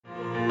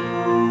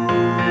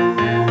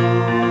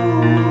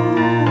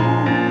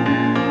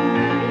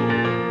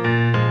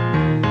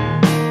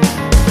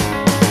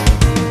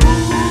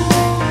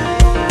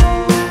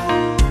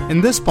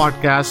In this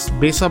podcast,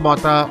 Besa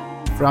Bata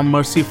from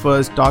Mercy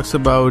First talks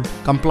about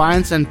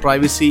compliance and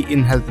privacy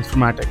in health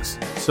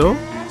informatics. So,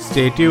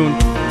 stay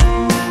tuned.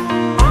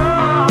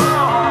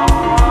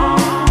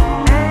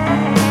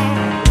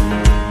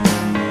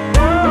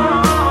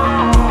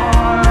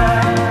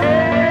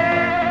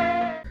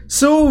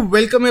 So,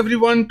 welcome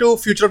everyone to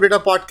Future of Data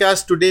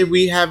podcast. Today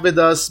we have with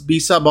us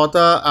Besa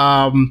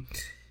Bata.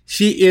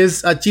 She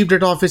is a Chief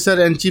Data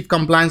Officer and Chief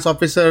Compliance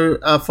Officer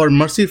for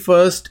Mercy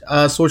First,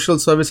 a social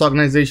service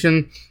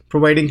organization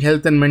providing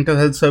health and mental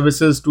health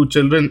services to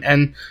children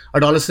and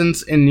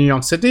adolescents in New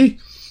York City.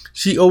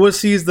 She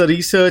oversees the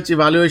research,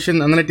 evaluation,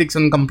 analytics,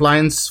 and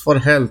compliance for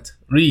health,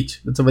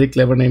 REACH, that's a very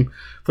clever name,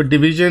 for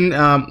division,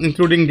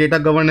 including data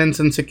governance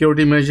and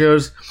security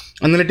measures,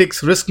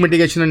 analytics, risk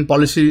mitigation, and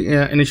policy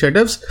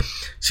initiatives.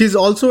 She's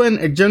also an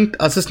adjunct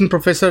assistant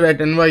professor at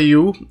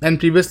NYU and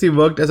previously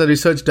worked as a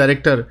research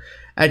director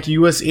at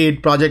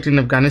USAID project in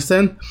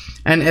Afghanistan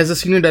and as a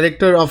senior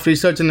director of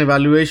research and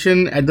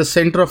evaluation at the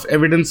Center of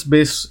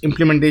Evidence-Based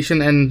Implementation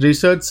and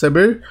Research,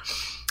 CEBIR.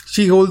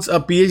 She holds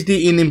a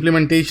PhD in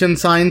implementation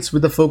science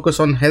with a focus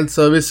on health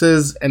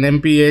services, an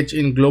MPH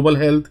in global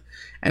health,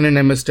 and an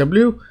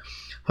MSW.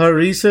 Her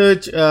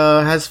research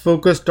has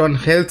focused on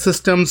health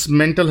systems,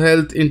 mental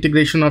health,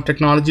 integration of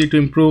technology to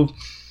improve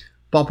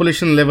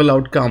population level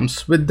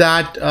outcomes. With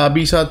that,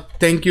 Besa,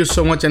 thank you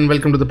so much and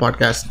welcome to the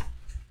podcast.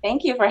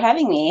 Thank you for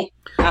having me.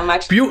 I'm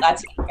actually glad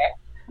to be here.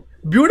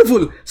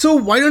 Beautiful. So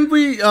why don't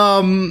we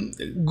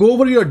go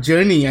over your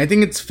journey? I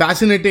think it's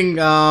fascinating.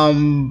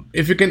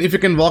 If you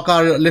can walk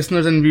our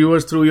listeners and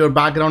viewers through your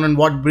background and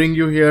what bring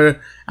you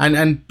here,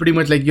 and pretty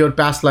much like your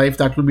past life,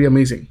 that would be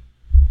amazing.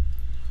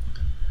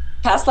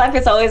 Past life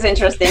is always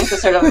interesting to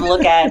sort of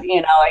look at,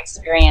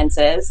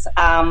 experiences.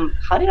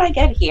 How did I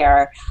get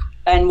here?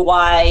 And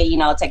why,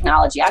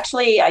 technology?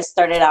 Actually, I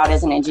started out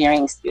as an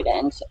engineering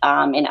student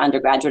in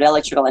undergraduate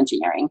electrical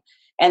engineering.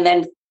 And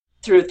then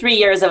through 3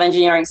 years of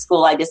engineering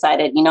school, I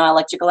decided,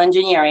 electrical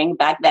engineering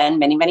back then,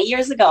 many, many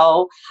years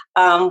ago,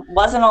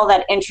 wasn't all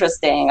that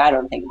interesting. I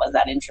don't think it was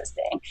that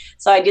interesting.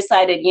 So I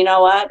decided,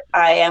 what?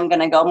 I am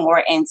going to go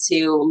more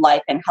into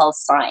life and health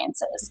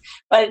sciences.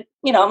 But,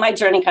 my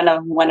journey kind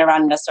of went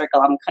around in a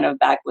circle. I'm kind of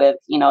back with,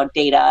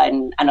 data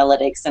and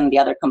analytics and the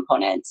other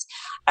components.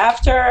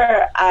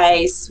 After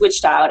I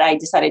switched out, I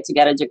decided to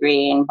get a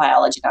degree in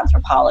biology and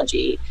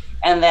anthropology.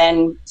 And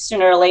then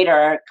sooner or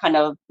later, kind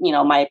of,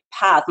 my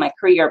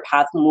career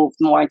path moved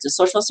more into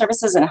social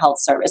services and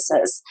health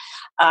services.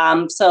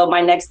 So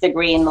my next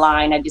degree in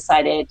line, I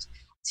decided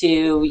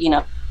to,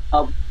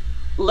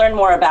 learn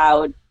more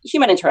about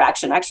human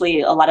interaction.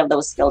 Actually, a lot of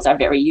those skills are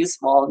very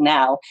useful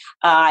now.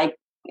 I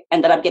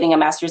ended up getting a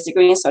master's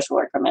degree in social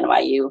work from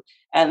NYU.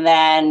 And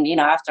then,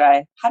 after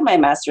I had my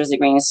master's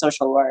degree in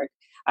social work,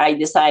 I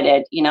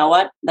decided,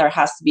 there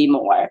has to be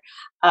more.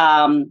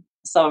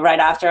 So right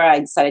after, I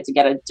decided to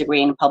get a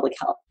degree in public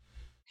health.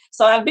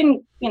 So I've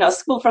been,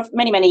 school for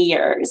many, many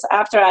years.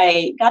 After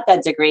I got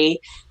that degree,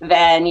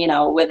 then,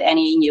 with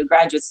any new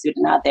graduate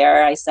student out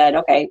there, I said,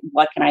 okay,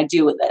 what can I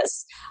do with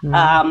this?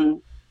 Mm-hmm.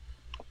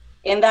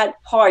 In that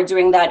part,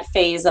 during that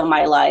phase of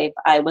my life,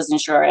 I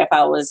wasn't sure if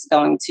I was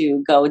going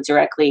to go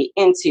directly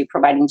into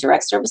providing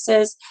direct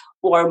services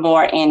or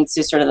more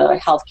into sort of the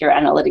healthcare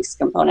analytics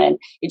component.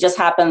 It just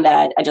happened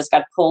that I just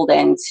got pulled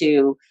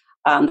into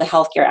the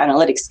healthcare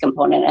analytics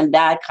component, and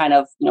that kind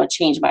of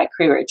changed my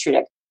career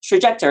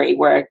trajectory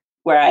where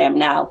I am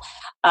now.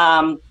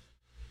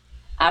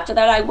 After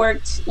that, I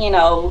worked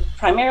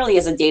primarily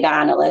as a data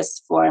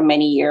analyst for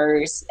many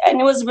years, and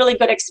it was a really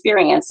good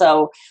experience.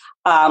 So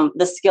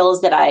the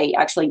skills that I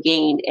actually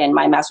gained in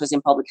my master's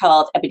in public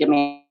health,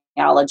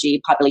 epidemiology,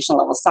 population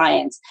level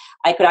science,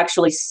 I could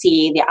actually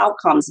see the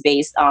outcomes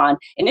based on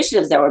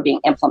initiatives that were being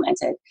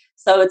implemented.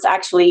 So it's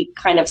actually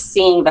kind of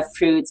seeing the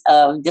fruits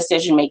of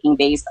decision-making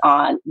based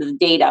on the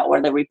data or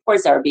the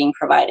reports that are being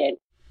provided,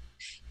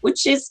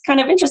 which is kind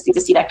of interesting to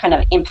see that kind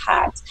of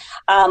impact.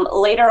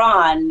 Later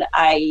on,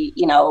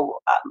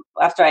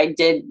 after I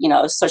did,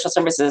 social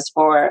services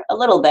for a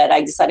little bit,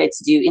 I decided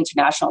to do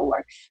international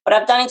work. But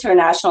I've done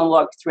international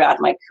work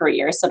throughout my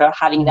career, sort of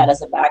having that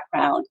as a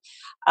background.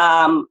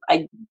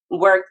 I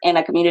worked in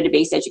a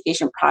community-based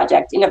education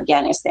project in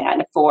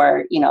Afghanistan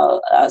for,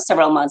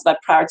 several months.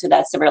 But prior to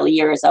that, several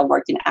years, I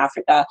worked in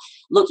Africa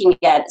looking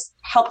at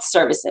health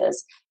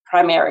services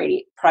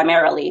primarily,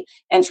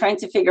 and trying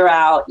to figure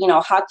out,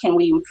 how can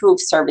we improve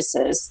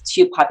services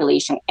to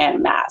population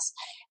en masse?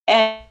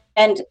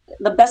 And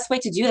the best way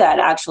to do that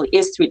actually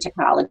is through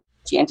technology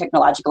and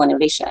technological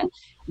innovation.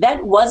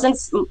 That wasn't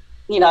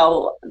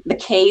the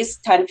case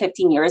 10,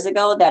 15 years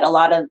ago, that a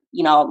lot of,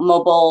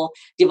 mobile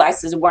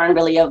devices weren't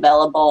really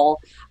available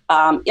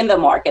in the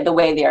market the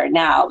way they are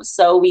now.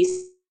 So we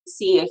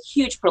see a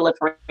huge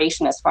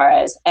proliferation as far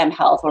as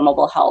mHealth or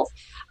mobile health,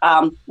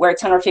 where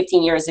 10 or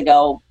 15 years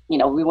ago,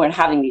 we weren't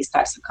having these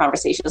types of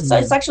conversations. So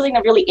it's actually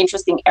a really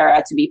interesting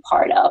era to be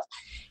part of.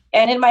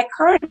 And in my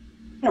current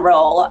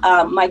role,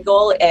 my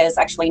goal is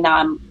actually now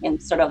I'm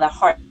in sort of the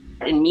heart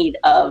and meat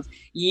of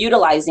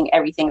utilizing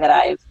everything that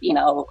I've,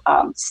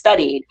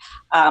 studied,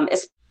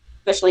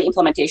 especially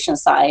implementation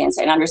science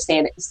and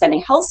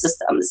understanding health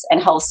systems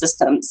and health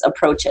systems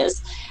approaches,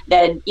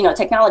 that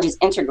technology is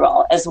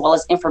integral, as well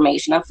as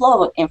information and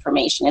flow of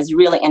information is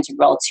really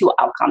integral to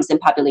outcomes and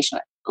population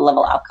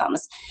level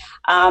outcomes.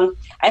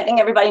 I think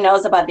everybody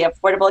knows about the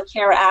Affordable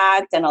Care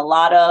Act and a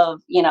lot of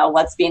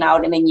what's being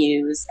out in the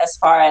news as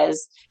far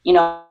as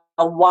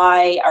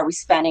why are we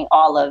spending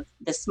all of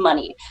this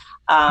money,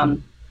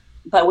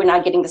 but we're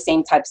not getting the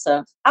same types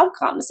of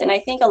outcomes. And I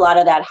think a lot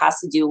of that has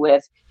to do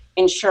with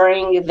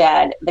ensuring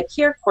that the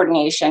care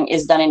coordination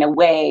is done in a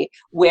way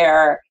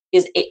where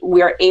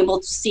we're able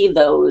to see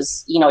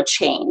those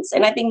chains.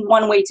 And I think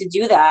one way to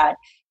do that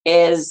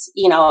is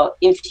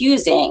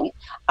infusing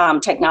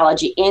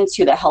technology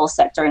into the health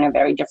sector in a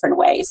very different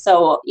way.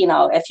 So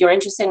if you're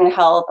interested in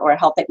health or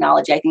health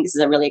technology, I think this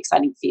is a really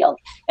exciting field,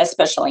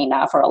 especially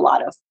now for a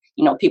lot of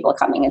people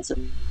coming into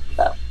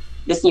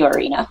this new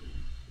arena.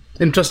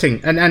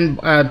 Interesting. And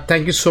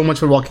thank you so much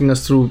for walking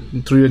us through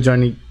your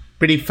journey.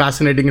 Pretty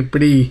fascinating and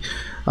pretty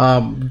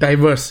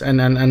diverse,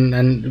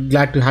 and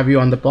glad to have you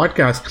on the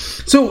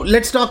podcast. So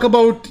let's talk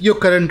about your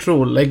current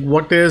role. Like,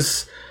 what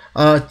is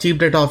Chief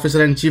Data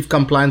Officer and Chief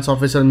Compliance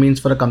Officer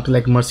means for a company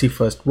like Mercy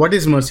First? What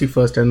is Mercy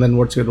First, and then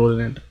what's your role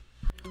in it?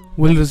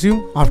 We'll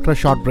resume after a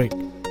short break.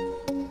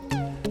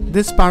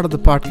 This part of the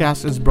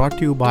podcast is brought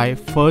to you by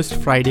First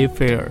Friday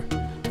Fair,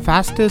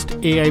 fastest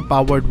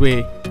AI-powered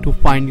way to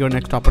find your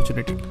next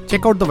opportunity.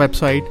 Check out the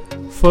website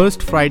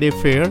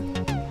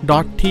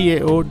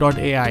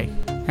firstfridayfair.tao.ai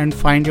and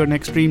find your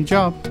next dream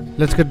job.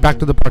 Let's get back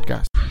to the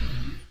podcast.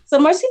 So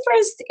Mercy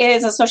First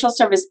is a social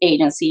service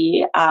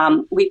agency.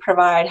 We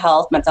provide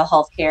health, mental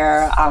health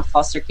care,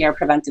 foster care,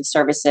 preventive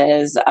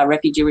services, a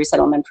refugee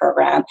resettlement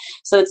program.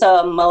 So it's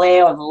a melee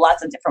of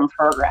lots of different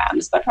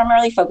programs, but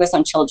primarily focused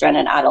on children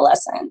and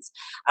adolescents.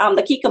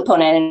 The key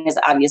component is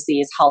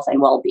obviously health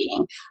and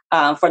well-being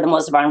for the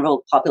most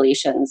vulnerable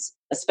populations,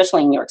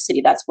 especially in New York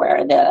City. That's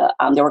where the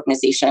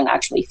organization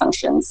actually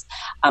functions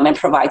and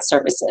provides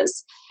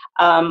services.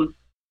 And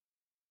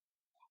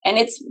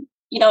it's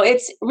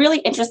really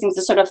interesting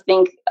to sort of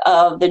think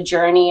of the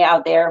journey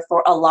out there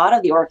for a lot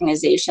of the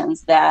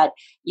organizations, that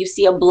you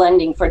see a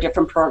blending for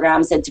different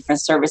programs and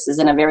different services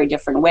in a very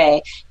different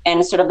way,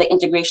 and sort of the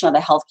integration of the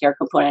healthcare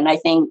component. I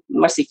think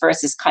Mercy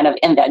First is kind of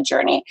in that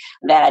journey,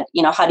 that,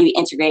 how do we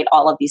integrate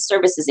all of these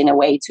services in a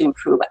way to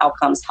improve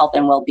outcomes, health,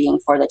 and well-being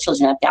for the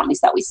children and families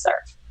that we serve.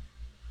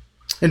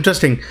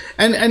 Interesting.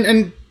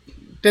 And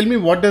tell me,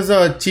 what does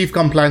a Chief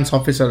Compliance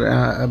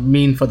Officer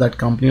mean for that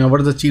company, or what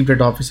does a Chief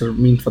Data Officer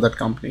mean for that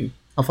company?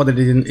 Or for the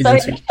agency? So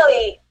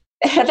initially,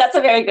 that's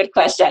a very good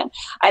question.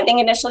 I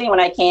think initially when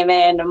I came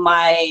in,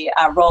 my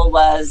role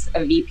was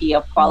a VP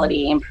of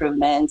Quality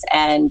Improvement,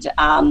 and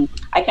I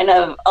kind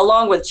of,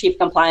 along with Chief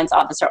Compliance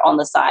Officer on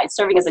the side,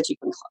 serving as a Chief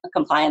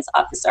Compliance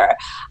Officer.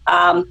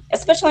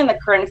 Especially in the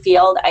current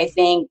field, I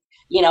think,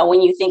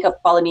 when you think of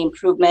quality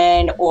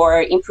improvement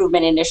or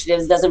improvement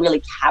initiatives, doesn't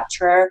really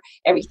capture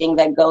everything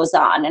that goes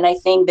on. And I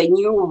think the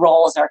new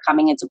roles are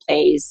coming into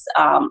place,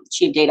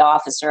 Chief Data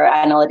Officer,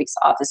 Analytics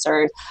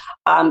Officer,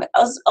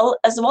 as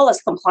well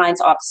as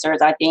Compliance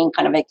Officers, I think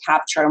kind of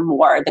capture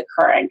more the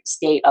current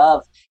state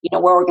of,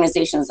 where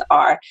organizations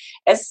are.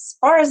 As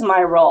far as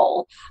my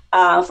role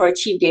for a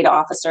Chief Data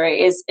Officer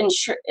it's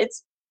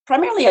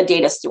primarily a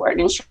data steward,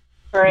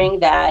 ensuring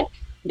that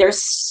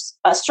there's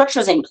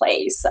structures in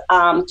place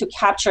to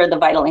capture the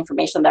vital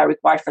information that are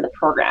required for the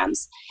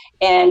programs,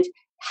 and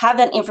have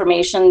that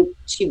information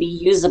to be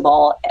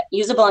usable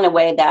in a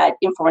way that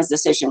informs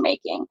decision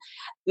making.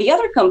 The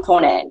other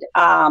component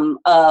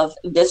of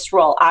this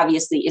role,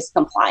 obviously, is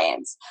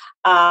compliance,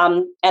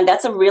 and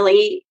that's a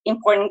really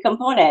important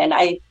component.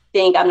 I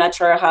think, I'm not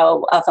sure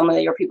how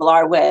familiar people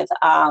are with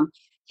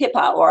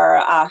HIPAA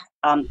or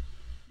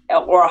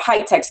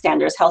high-tech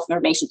standards, health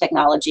information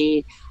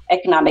technology,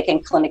 economic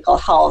and clinical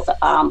health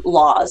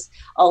laws,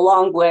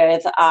 along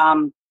with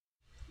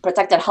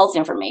protected health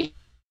information.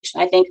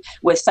 I think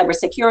with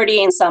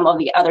cybersecurity and some of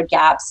the other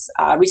gaps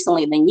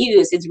recently in the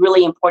news, it's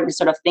really important to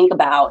sort of think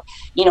about,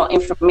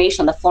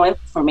 information, the flow of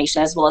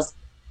information, as well as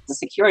the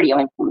security of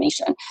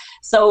information.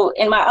 So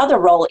in my other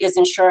role is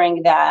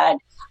ensuring that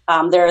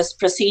there's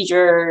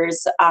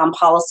procedures,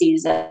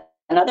 policies,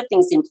 and other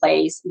things in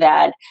place,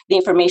 that the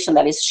information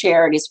that is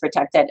shared is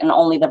protected and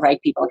only the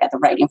right people get the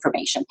right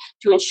information,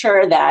 to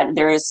ensure that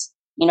there's,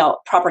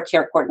 proper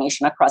care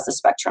coordination across the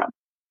spectrum.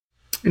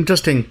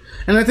 Interesting.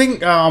 And I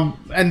think,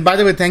 and by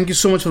the way, thank you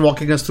so much for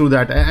walking us through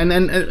that.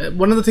 And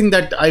one of the things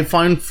that I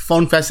found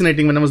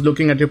fascinating when I was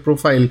looking at your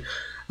profile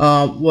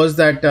was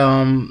that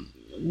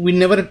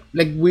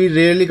we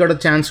rarely got a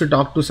chance to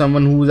talk to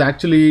someone who's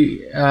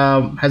actually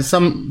has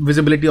some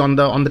visibility on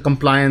the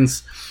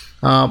compliance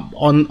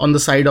on the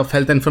side of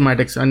health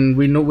informatics. And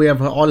we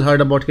have all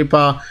heard about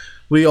HIPAA.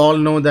 We all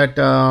know that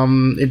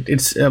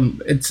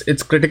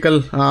it's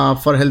critical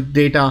for health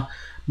data.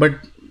 But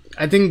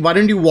I think, why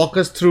don't you walk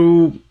us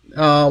through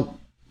the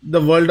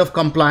world of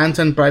compliance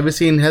and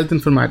privacy in health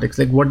informatics?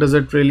 Like, what does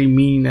it really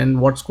mean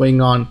and what's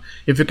going on?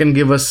 If you can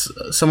give us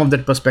some of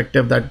that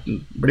perspective, that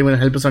pretty much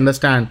help us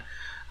understand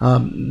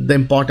the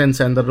importance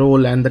and the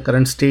role and the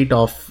current state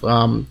of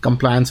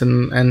compliance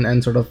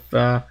and sort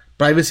of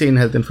privacy in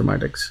health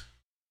informatics?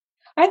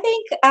 I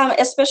think,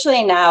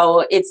 especially now,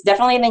 it's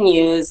definitely in the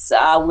news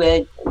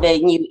with the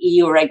new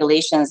EU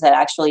regulations that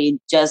actually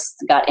just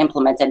got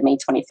implemented May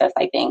 25th.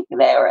 I think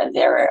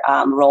they're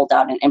rolled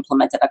out and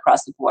implemented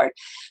across the board.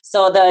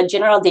 So the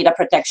General Data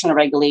Protection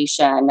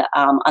Regulation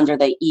under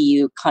the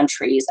EU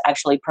countries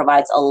actually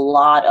provides a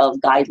lot of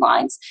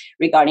guidelines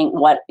regarding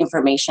what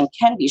information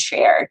can be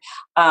shared,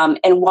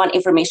 and what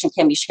information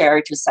can be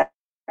shared to second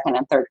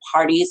and third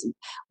parties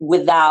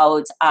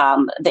without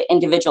the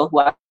individual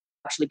who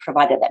actually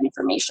provided that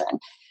information.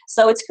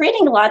 So it's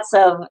creating lots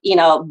of,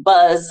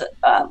 buzz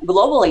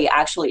globally,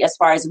 actually, as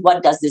far as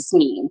what does this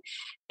mean.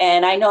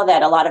 And I know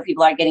that a lot of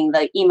people are getting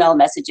the email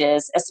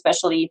messages,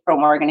 especially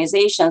from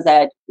organizations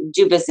that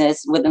do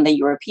business within the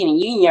European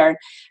Union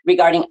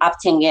regarding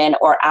opting in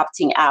or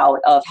opting out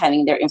of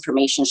having their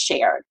information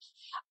shared.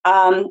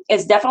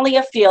 It's definitely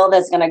a field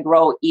that's going to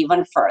grow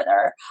even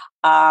further.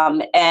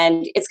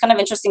 And it's kind of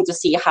interesting to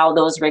see how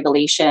those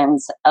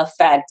regulations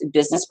affect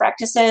business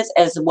practices,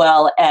 as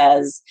well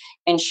as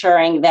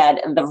ensuring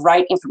that the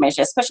right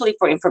information, especially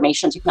for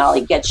information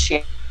technology, gets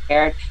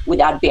shared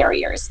without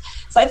barriers.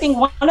 So I think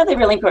one of the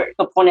really important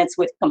components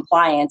with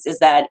compliance is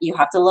that you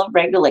have to love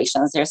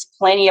regulations. There's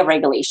plenty of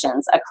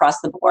regulations across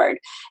the board.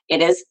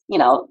 It is,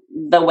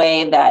 the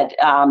way that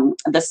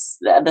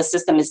the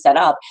system is set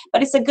up,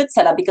 but it's a good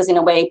setup because in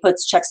a way it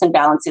puts checks and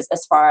balances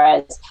as far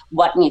as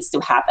what needs to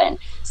happen.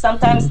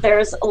 Sometimes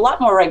there's a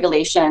lot more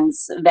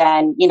regulations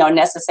than,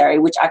 necessary,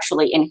 which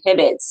actually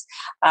inhibits,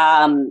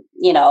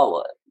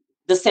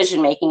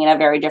 decision making in a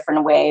very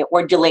different way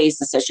or delays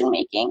decision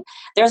making.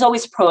 There's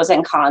always pros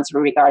and cons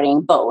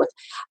regarding both.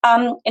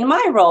 In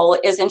my role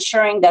is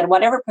ensuring that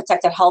whatever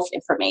protected health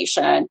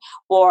information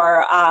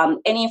or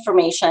any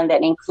information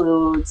that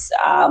includes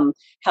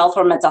health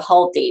or mental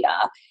health data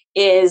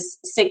is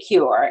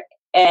secure,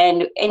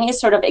 and any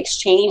sort of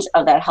exchange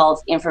of that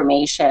health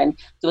information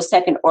to a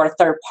second or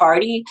third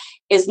party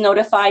is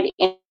notified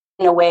in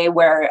a way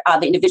where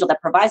the individual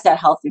that provides that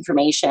health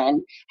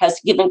information has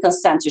given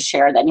consent to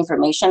share that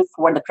information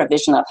for the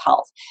provision of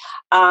health.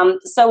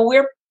 So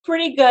we're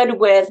pretty good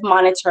with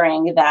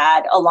monitoring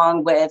that,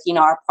 along with,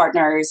 our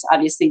partners,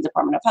 obviously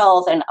Department of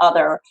Health and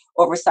other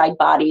oversight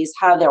bodies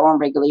have their own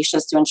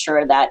regulations to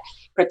ensure that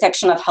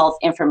protection of health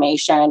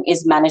information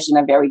is managed in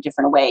a very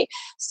different way.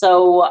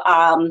 So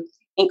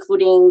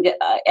including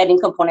adding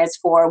components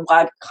for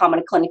what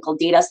common clinical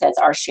data sets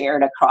are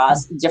shared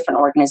across different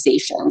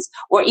organizations,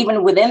 or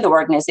even within the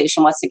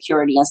organization, what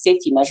security and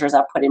safety measures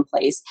are put in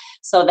place.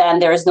 So then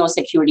there is no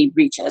security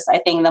breaches. I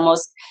think the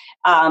most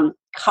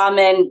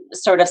common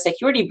sort of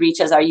security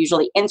breaches are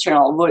usually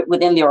internal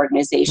within the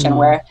organization,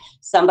 where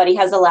somebody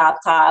has a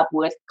laptop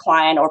with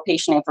client or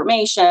patient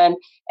information,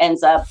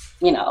 ends up,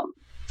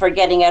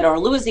 forgetting it or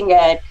losing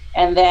it,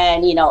 and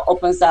then,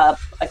 opens up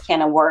a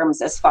can of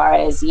worms as far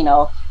as,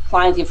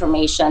 client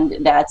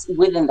information that's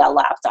within that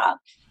laptop.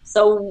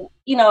 So,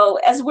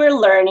 as we're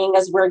learning,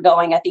 as we're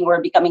going, I think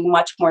we're becoming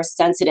much more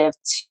sensitive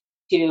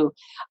to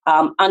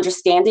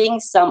understanding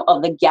some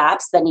of the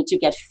gaps that need to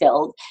get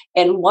filled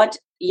and what,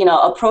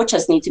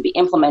 approaches need to be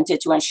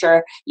implemented to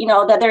ensure,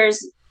 that there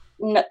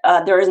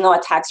is no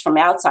attacks from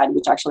outside,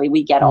 which actually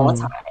we get all the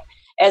time,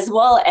 as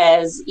well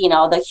as,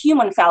 the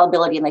human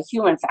fallibility and the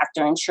human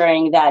factor,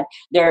 ensuring that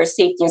there are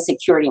safety and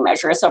security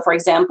measures. So, for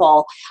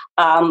example,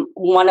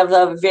 one of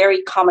the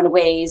very common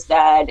ways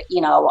that,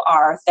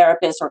 our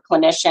therapists or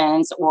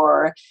clinicians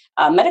or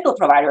medical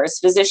providers,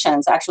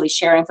 physicians actually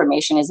share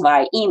information is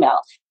via email.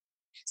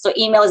 So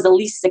email is the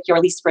least secure,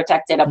 least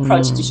protected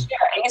approach to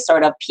share any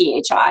sort of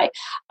PHI.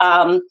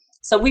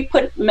 So we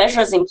put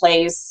measures in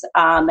place,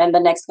 and the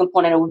next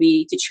component will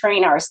be to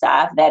train our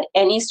staff that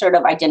any sort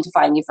of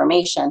identifying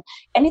information,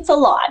 and it's a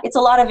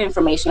lot of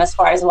information as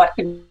far as what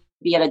could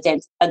be an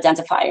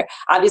identifier.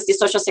 Obviously,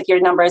 social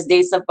security numbers,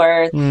 dates of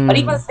birth, but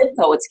even zip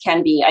codes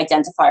can be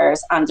identifiers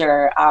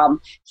under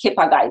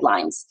HIPAA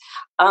guidelines.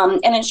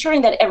 And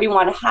ensuring that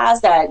everyone has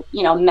that,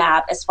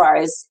 map as far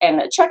as, and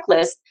a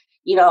checklist,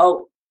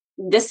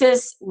 this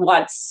is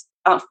what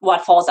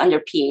falls under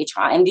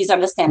PHI, and these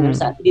are the standards,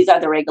 and these are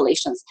the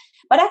regulations.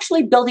 But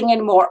actually building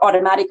in more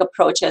automatic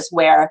approaches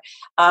where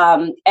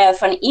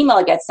if an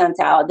email gets sent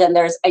out, then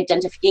there's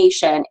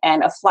identification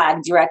and a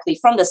flag directly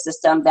from the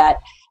system that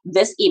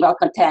this email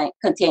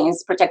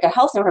contains protected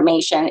health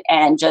information,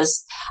 and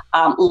just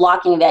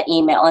locking that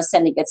email and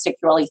sending it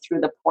securely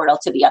through the portal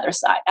to the other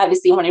side.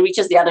 Obviously, when it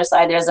reaches the other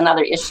side, there's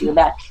another issue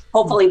that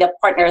hopefully the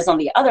partners on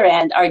the other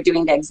end are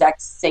doing the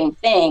exact same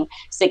thing,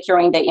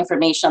 securing the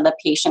information, the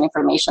patient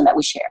information that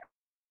we share.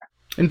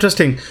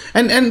 Interesting.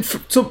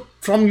 So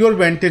from your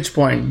vantage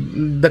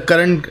point, the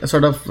current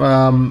sort of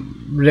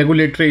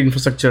regulatory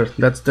infrastructure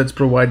that's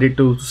provided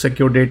to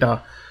secure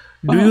data,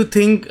 do you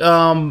think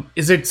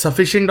is it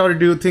sufficient, or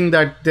do you think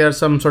that there are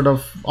some sort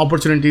of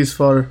opportunities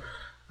for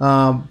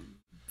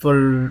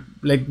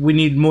like we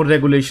need more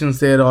regulations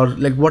there, or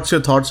like what's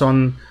your thoughts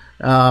on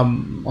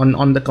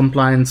on the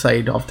compliance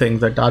side of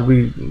things? That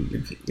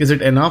is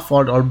it enough,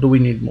 or do we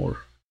need more?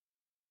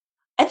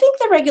 I think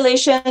the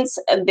regulations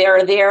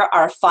there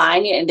are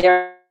fine, and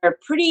they're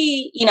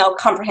pretty,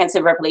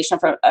 comprehensive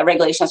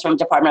regulations from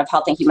Department of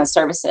Health and Human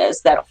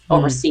Services that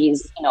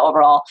oversees,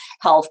 overall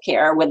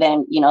healthcare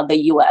within, the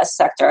U.S.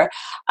 sector.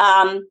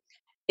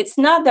 It's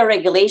not the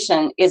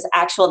regulation, is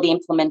actually the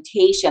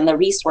implementation, the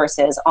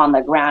resources on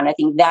the ground. I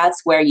think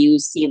that's where you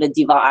see the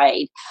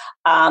divide.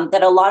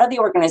 That a lot of the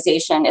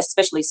organization,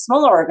 especially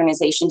smaller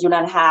organizations, do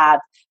not have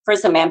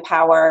first the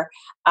manpower,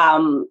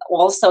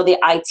 also the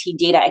IT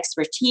data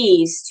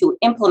expertise to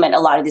implement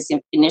a lot of these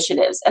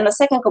initiatives. And the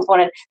second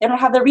component, they don't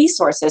have the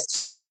resources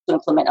to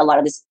implement a lot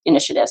of these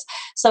initiatives.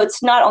 So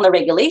it's not on the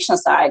regulation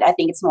side. I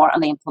think it's more on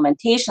the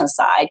implementation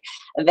side,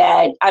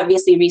 that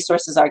obviously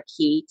resources are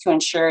key to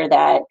ensure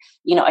that,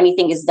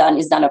 anything is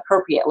done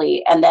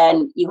appropriately. And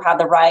then you have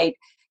the right,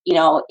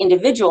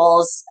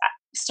 individuals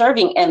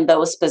serving in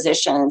those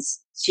positions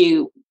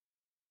to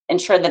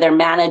ensure that they're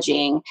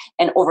managing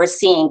and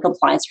overseeing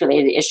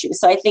compliance-related issues.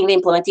 So I think the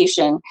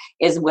implementation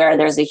is where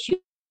there's a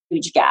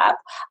huge gap.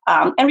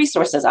 And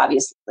resources,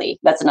 obviously,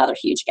 that's another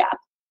huge gap.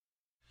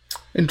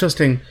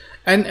 Interesting.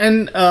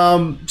 And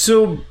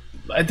so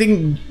I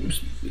think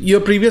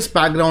your previous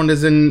background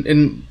is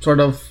in sort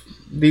of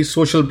these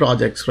social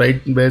projects,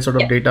 right? Where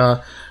sort of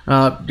data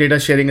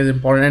sharing is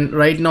important. And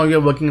right now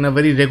you're working in a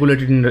very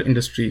regulated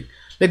industry.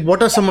 Like,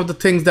 what are some of the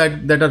things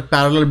that are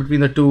parallel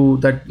between the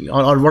two,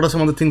 or what are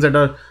some of the things that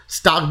are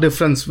stark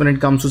difference when it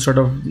comes to sort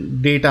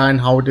of data and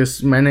how it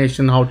is managed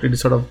and how it is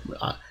sort of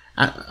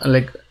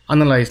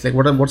analyzed? Like,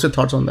 what's your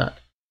thoughts on that?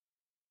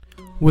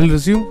 We'll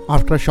resume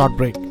after a short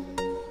break.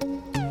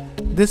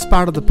 This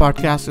part of the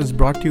podcast is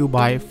brought to you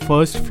by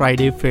First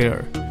Friday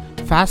Fair,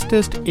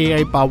 fastest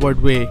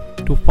AI-powered way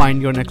to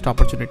find your next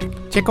opportunity.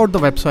 Check out the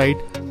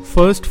website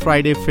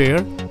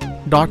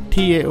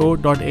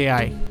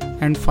firstfridayfair.tao.ai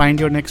and find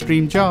your next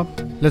dream job.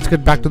 Let's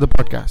get back to the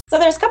podcast. So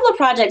there's a couple of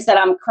projects that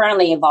I'm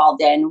currently involved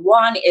in.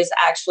 One is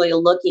actually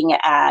looking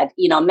at,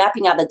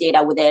 mapping out the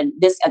data within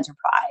this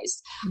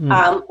enterprise.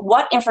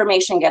 What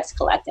information gets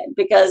collected?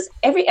 Because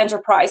every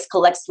enterprise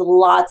collects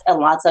lots and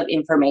lots of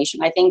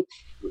information. I think,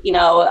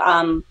 in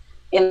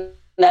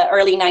the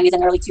early 90s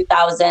and early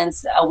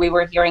 2000s, we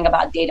were hearing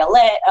about data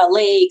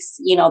lakes,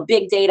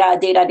 big data.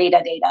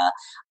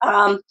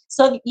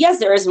 So yes,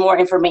 there is more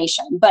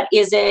information, but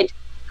is it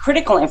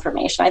critical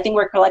information? I think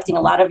we're collecting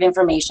a lot of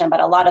information, but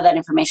a lot of that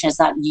information is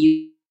not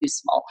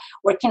useful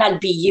or cannot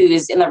be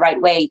used in the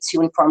right way to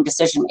inform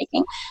decision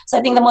making. So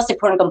I think the most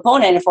important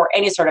component for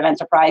any sort of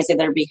enterprise,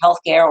 either it be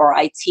healthcare or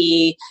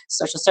IT,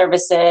 social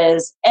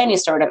services, any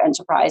sort of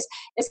enterprise,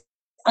 is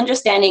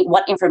understanding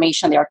what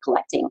information they are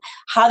collecting,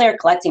 how they're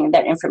collecting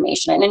that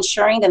information, and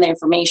ensuring that the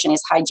information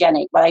is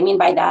hygienic. What I mean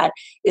by that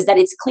is that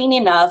it's clean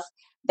enough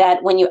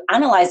that when you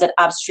analyze it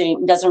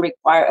upstream, it doesn't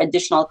require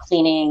additional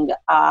cleaning,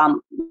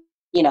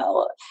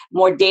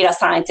 more data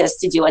scientists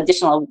to do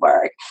additional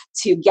work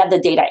to get the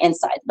data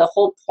inside. The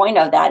whole point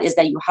of that is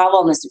that you have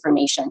all this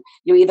information.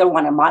 You either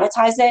want to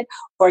monetize it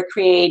or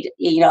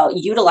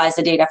utilize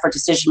the data for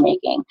decision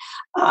making.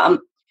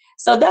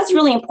 So that's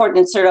really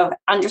important, sort of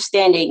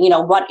understanding,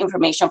 what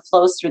information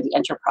flows through the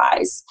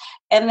enterprise,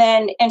 and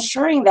then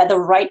ensuring that the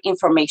right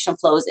information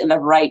flows in the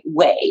right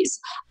ways.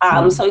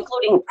 So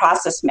including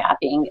process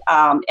mapping,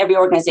 every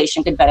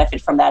organization could benefit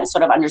from that,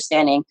 sort of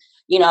understanding,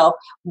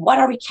 what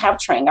are we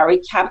capturing? Are we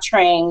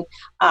capturing,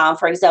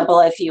 for example,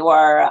 if you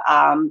are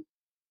a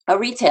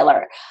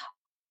retailer,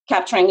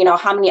 capturing,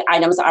 how many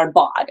items are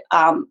bought.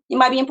 It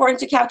might be important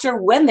to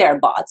capture when they're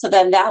bought. So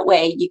then that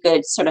way you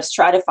could sort of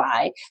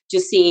stratify to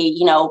see,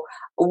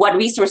 what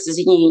resources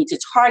you need to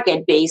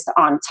target based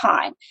on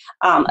time,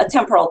 a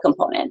temporal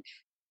component.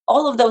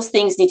 All of those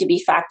things need to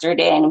be factored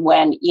in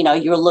when,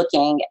 you're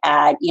looking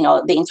at,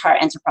 the entire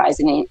enterprise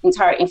and the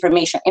entire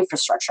information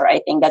infrastructure.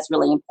 I think that's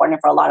really important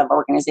for a lot of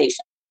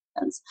organizations.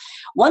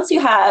 Once you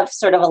have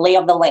sort of a lay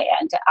of the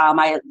land,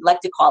 I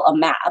like to call a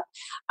map,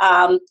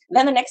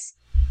 then the next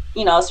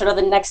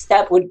the next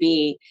step would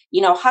be,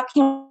 how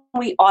can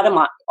we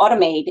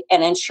automate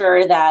and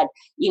ensure that,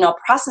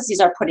 processes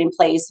are put in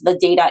place, the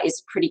data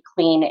is pretty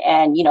clean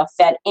and,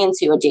 fed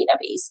into a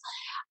database.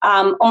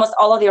 Almost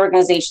all of the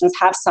organizations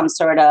have some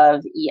sort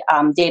of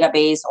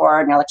database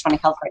or an electronic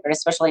health record,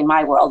 especially in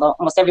my world.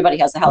 Almost everybody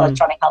has an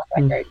electronic health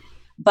record.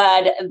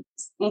 But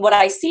what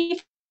I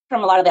see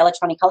from a lot of the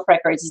electronic health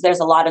records is there's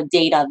a lot of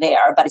data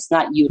there, but it's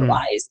not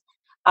utilized.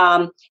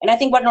 And I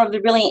think one of the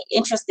really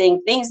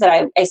interesting things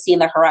that I see in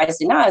the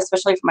horizon now,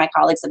 especially from my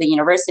colleagues at the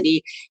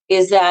university,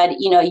 is that,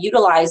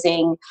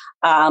 utilizing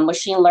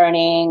machine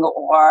learning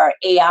or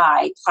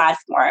AI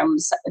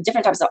platforms,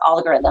 different types of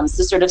algorithms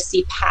to sort of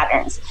see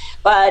patterns.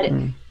 But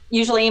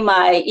usually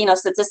my,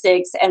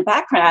 statistics and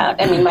background,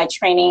 my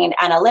training in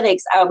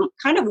analytics, I'm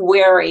kind of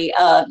wary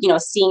of,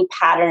 seeing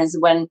patterns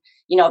when,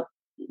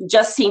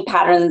 just seeing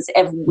patterns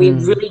if we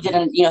really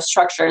didn't,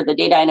 structure the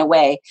data in a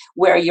way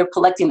where you're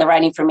collecting the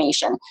right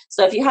information.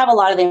 So if you have a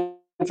lot of the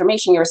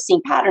information, you're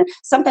seeing patterns.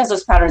 Sometimes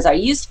those patterns are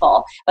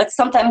useful, but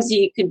sometimes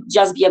you could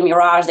just be a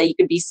mirage, that you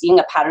could be seeing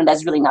a pattern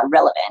that's really not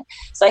relevant.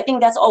 So I think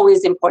that's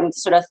always important to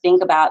sort of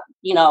think about,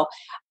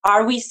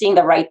 are we seeing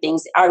the right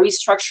things? Are we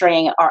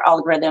structuring our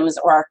algorithms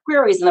or our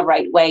queries in the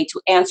right way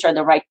to answer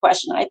the right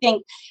question? I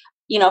think,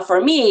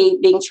 for me,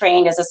 being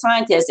trained as a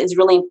scientist, it's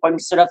really important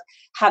to sort of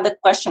have the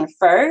question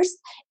first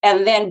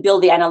and then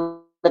build the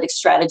analytic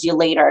strategy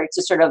later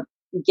to sort of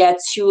get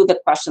to the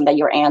question that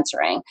you're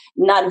answering,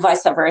 not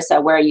vice versa,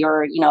 where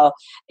you're,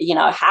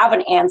 have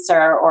an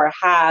answer or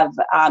have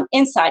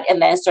insight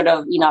and then sort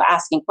of,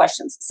 asking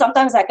questions.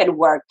 Sometimes that could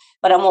work,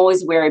 but I'm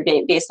always wary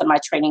based on my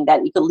training that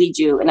it could lead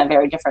you in a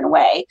very different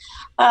way.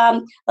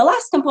 The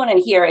last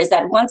component here is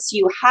that once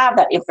you have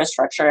that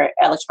infrastructure,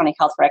 electronic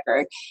health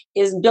record,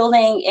 is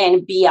building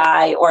in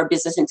BI or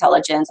business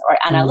intelligence or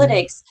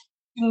analytics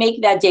to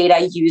make that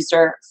data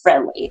user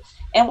friendly.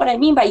 And what I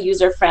mean by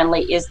user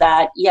friendly is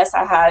that, yes,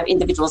 I have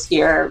individuals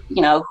here,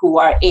 who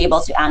are able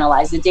to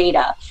analyze the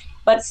data,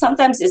 but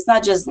sometimes it's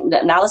not just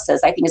the analysis.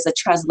 I think it's a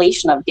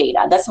translation of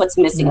data. That's what's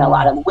missing in a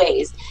lot of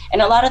ways.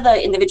 And a lot of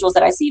the individuals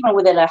that I see, even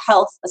within the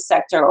health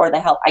sector or the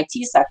health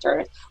IT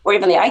sector, or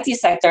even the IT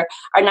sector,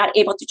 are not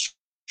able to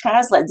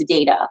translate the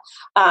data.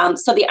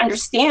 So they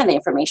understand the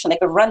information, they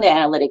can run the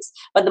analytics,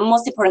 but the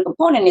most important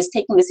component is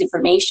taking this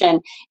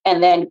information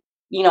and then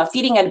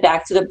feeding it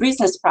back to the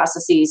business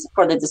processes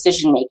for the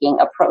decision-making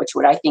approach,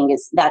 what I think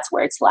that's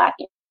where it's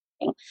lacking.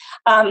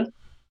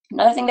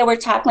 Another thing that we're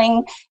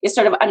tackling is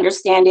sort of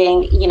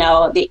understanding,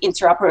 the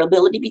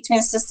interoperability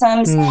between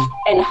systems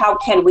and how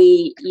can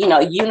we,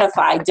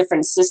 unify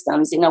different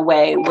systems in a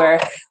way where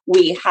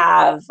we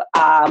have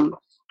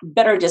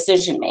better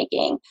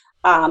decision-making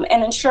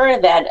and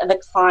ensure that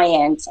the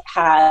client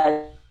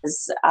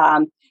has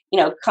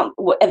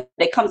if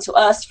they come to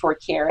us for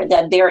care,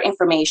 that their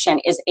information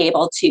is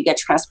able to get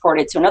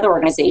transported to another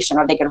organization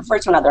or they get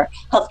referred to another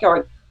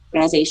healthcare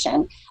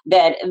organization,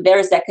 that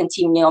there's that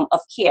continuum of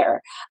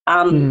care.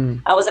 I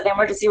was in the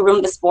emergency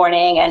room this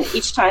morning, and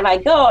each time I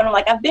go, and I'm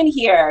like, I've been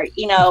here,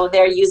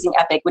 they're using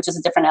Epic, which is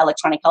a different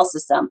electronic health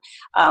system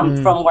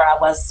from where I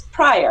was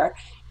prior.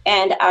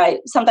 And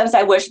sometimes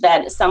I wish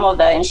that some of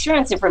the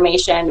insurance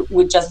information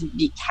would just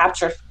be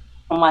captured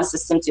from one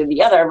system to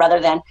the other, rather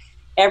than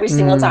every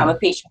single time a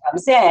patient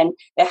comes in,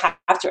 they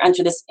have to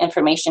enter this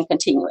information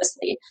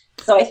continuously.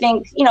 So I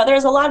think,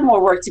 there's a lot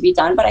more work to be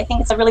done, but I think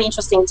it's a really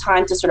interesting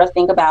time to sort of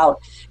think about,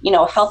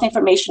 health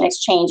information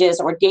exchanges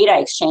or data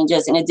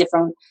exchanges in a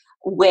different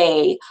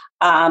way.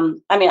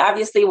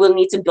 Obviously we'll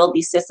need to build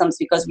these systems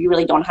because we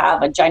really don't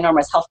have a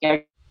ginormous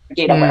healthcare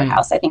data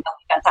warehouse. I think that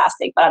would be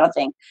fantastic, but I don't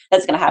think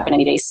that's going to happen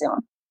any day soon.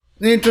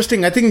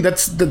 Interesting. I think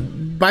that's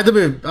by the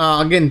way,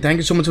 again, thank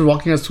you so much for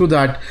walking us through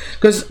that.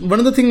 Because one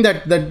of the things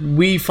that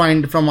we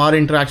find from our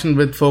interaction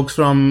with folks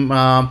from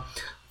health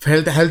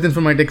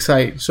informatics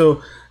side.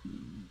 So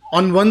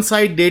on one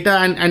side, data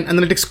and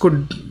analytics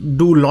could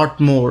do a lot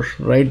more,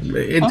 right?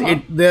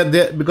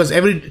 Because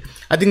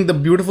I think the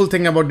beautiful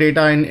thing about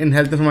data in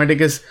health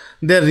informatics is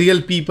there are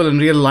real people and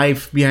real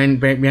life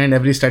behind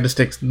every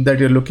statistics that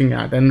you're looking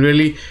at. And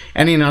really,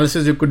 any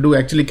analysis you could do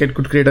actually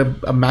could create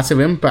a massive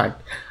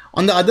impact.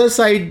 On the other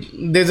side,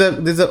 there's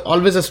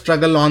always a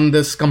struggle on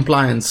this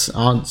compliance,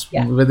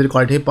 whether you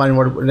call it HIPAA and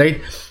what, right?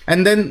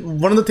 And then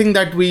one of the things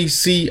that we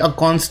see a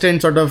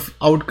constant sort of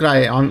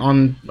outcry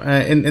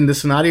in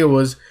this scenario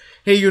was,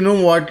 hey, you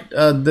know what?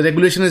 The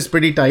regulation is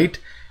pretty tight,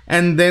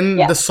 and then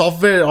the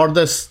software or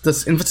this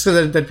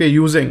infrastructure that we're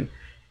using,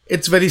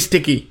 it's very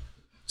sticky.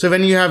 So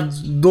when you have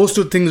those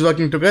two things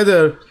working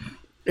together,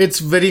 it's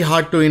very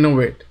hard to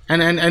innovate.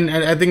 And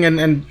I think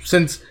and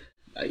since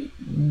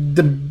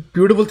the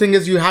beautiful thing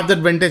is you have that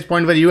vantage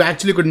point where you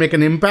actually could make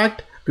an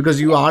impact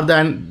because you are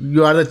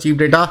the chief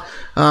data,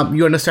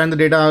 you understand the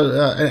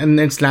data and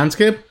its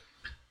landscape,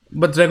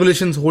 but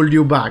regulations hold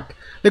you back.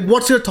 Like,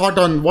 what's your thought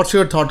on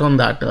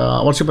that?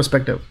 What's your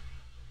perspective?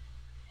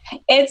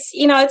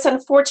 It's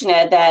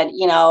unfortunate that,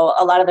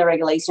 a lot of the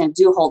regulations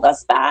do hold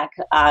us back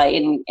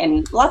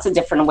in lots of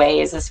different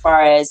ways as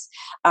far as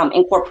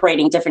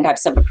incorporating different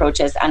types of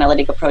approaches,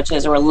 analytic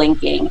approaches, or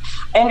linking.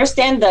 I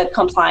understand the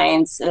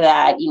compliance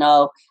that,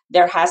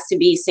 there has to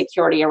be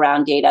security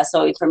around data,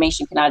 so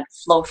information cannot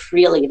flow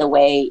freely the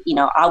way,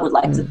 I would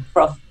like to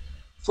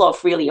flow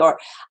freely or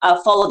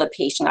follow the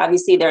patient.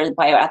 Obviously, there's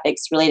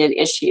bioethics related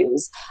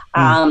issues.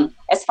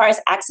 As far as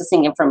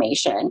accessing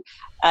information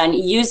and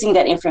using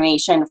that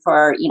information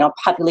for,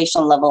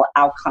 population level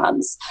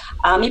outcomes,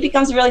 it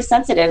becomes really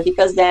sensitive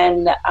because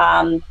then,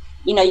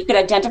 you could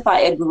identify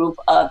a group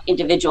of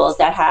individuals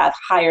that have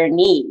higher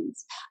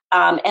needs.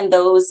 And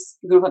those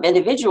group of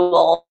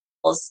individuals,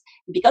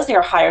 because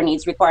their higher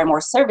needs require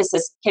more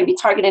services, can be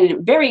targeted in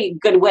a very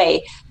good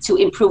way to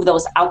improve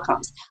those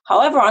outcomes.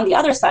 However, on the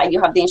other side,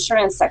 you have the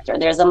insurance sector.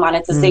 There's a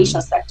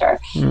monetization sector.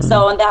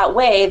 So in that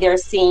way, they're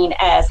seen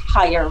as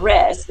higher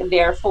risk.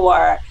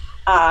 Therefore,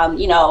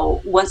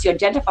 once you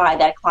identify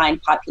that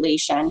client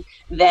population,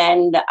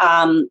 then,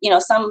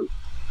 some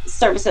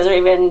services or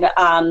even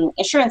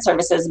insurance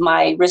services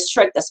might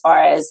restrict as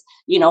far as,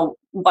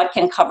 what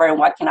can cover and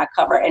what cannot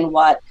cover, and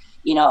what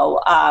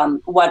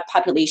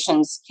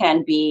populations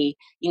can be,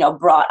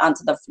 brought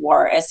onto the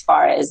floor as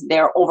far as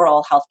their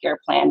overall healthcare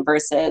plan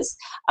versus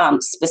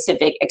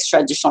specific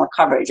extra-additional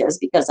coverages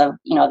because of,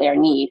 their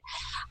need.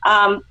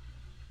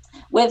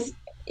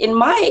 In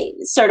my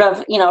sort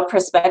of,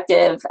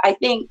 perspective, I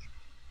think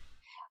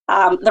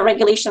the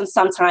regulations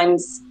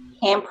sometimes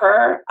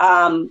hamper,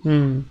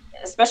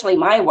 especially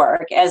my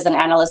work as an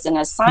analyst and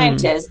a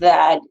scientist,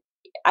 that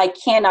I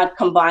cannot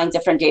combine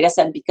different data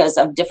sets because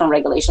of different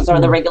regulations, or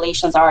the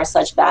regulations are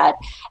such that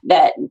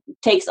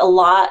takes a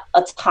lot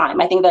of time.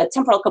 I think the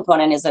temporal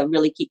component is a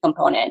really key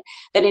component,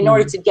 that in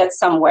order to get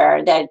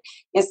somewhere, that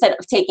instead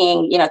of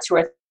taking, 2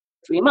 or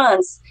 3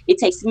 months, it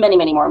takes many,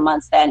 many more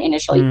months than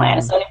initially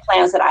planned. So the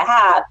plans that I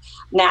have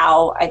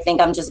now, I think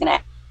I'm just going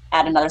to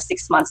add another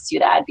 6 months to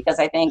that, because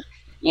I think,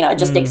 it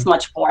just takes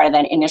much more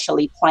than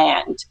initially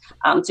planned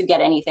to get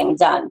anything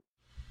done.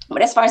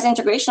 But as far as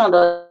integration of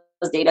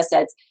those data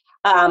sets,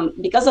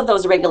 because of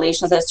those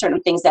regulations, there's certain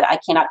things that I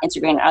cannot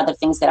integrate and other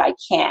things that I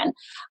can,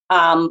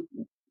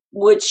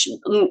 which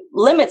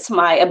limits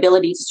my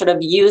ability to sort of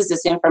use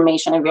this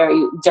information in a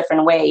very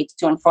different way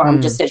to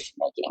inform decision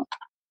making.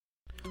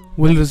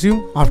 We'll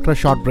resume after a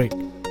short break.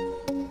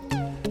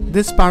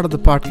 This part of the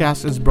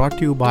podcast is brought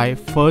to you by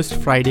First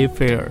Friday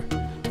Fair,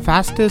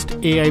 fastest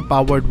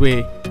AI-powered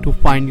way to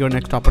find your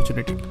next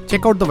opportunity.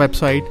 Check out the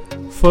website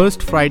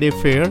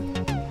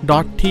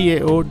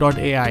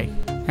firstfridayfair.tao.ai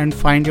and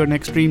find your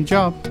next dream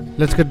job.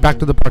 Let's get back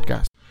to the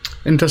podcast.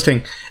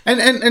 Interesting.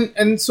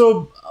 And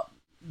so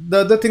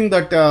the other thing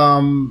that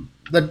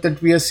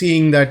that we are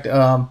seeing that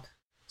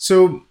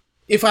so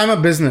if I'm a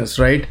business,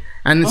 right,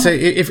 and say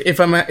if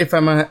I'm a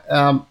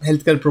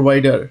healthcare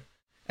provider,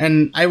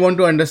 and I want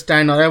to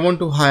understand, or I want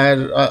to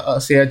hire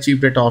say a chief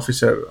data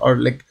officer, or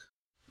like,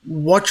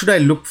 what should I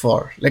look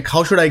for? Like,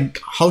 how should I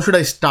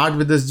start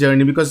with this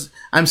journey? Because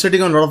I'm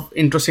sitting on a lot of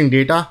interesting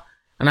data,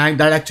 and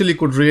that actually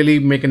could really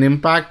make an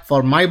impact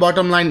for my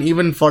bottom line,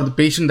 even for the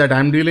patient that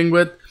I'm dealing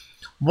with.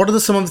 What are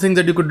some of the things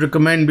that you could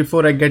recommend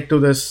before I get to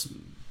this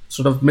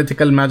sort of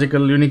mythical,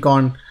 magical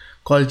unicorn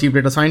called chief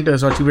data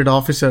scientist or chief data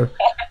officer?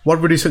 What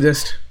would you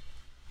suggest?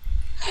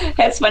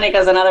 It's funny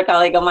because another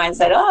colleague of mine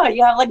said, "Oh,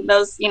 you have like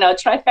those,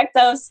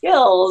 trifecta of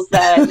skills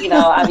that,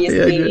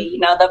 obviously,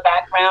 the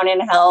background in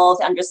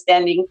health,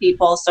 understanding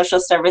people, social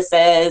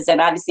services,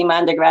 and obviously my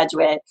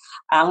undergraduate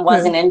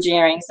was in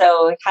engineering.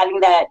 So having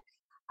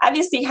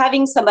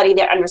somebody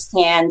that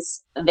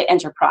understands the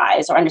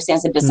enterprise or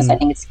understands the business, I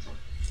think it's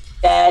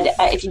that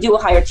if you do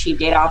hire a chief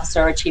data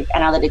officer or chief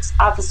analytics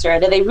officer,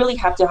 that they really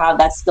have to have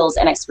that skills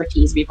and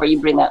expertise before you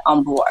bring that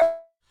on board.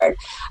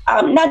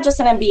 Not just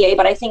an MBA,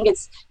 but I think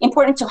it's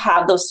important to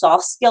have those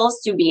soft skills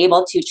to be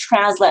able to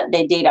translate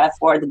the data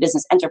for the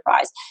business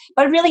enterprise.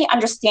 But really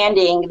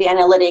understanding the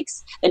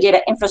analytics, the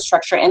data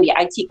infrastructure, and the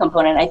IT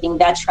component, I think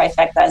that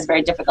trifecta is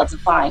very difficult to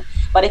find.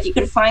 But if you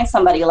could find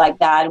somebody like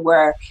that,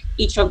 where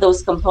each of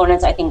those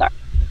components, I think, are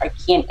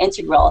key and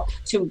integral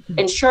to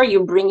ensure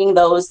you're bringing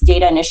those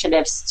data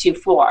initiatives to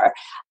fore.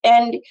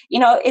 And,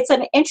 it's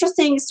an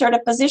interesting sort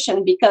of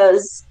position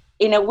because,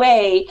 in a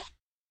way,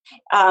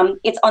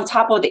 it's on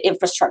top of the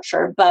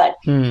infrastructure, but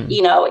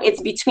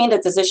it's between the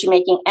decision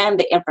making and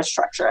the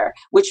infrastructure,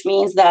 which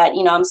means that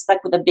I'm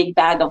stuck with a big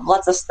bag of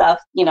lots of stuff.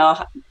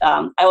 I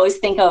always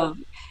think of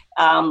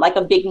like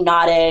a big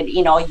knotted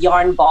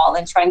yarn ball,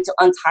 and trying to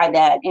untie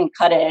that and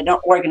cut it and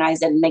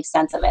organize it and make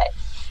sense of it.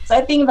 So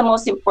I think the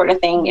most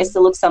important thing is to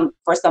look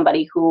for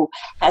somebody who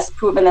has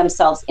proven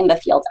themselves in the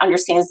field,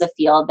 understands the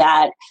field,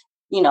 that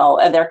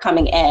if they're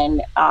coming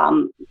in,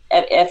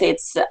 if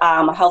it's a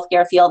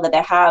healthcare field, that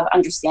they have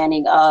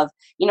understanding of,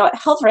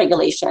 health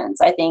regulations.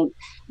 I think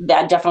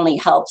that definitely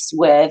helps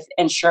with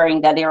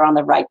ensuring that they're on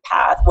the right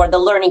path, where the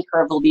learning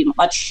curve will be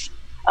much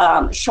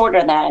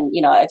shorter than,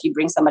 if you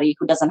bring somebody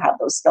who doesn't have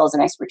those skills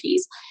and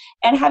expertise.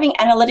 And having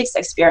analytics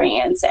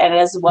experience, and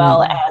as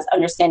well as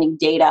understanding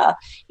data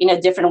in a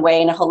different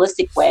way, in a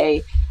holistic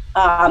way.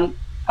 And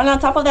on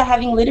top of that,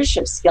 having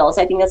leadership skills.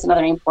 I think that's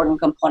another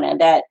important component,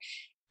 that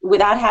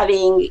without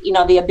having,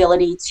 the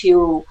ability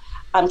to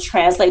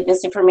translate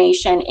this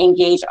information,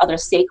 engage other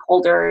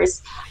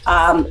stakeholders,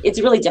 it's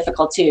really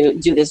difficult to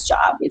do this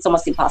job. It's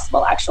almost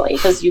impossible, actually,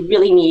 because you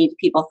really need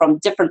people from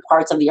different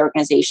parts of the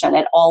organization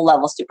at all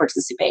levels to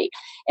participate.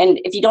 And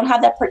if you don't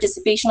have that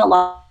participation, a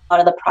lot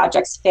of the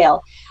projects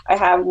fail. I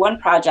have one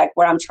project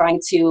where I'm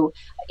trying to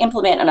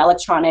implement an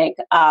electronic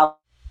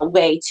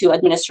way to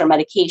administer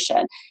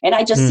medication. And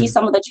I just see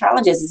some of the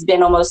challenges. It's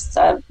been almost,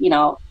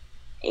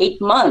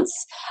 8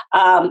 months.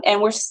 And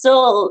we're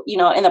still,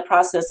 in the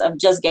process of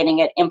just getting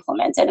it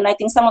implemented. And I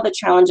think some of the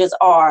challenges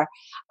are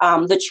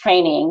the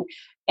training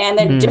and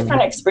the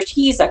different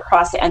expertise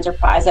across the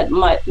enterprise that a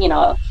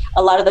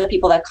lot of the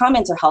people that come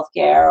into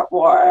healthcare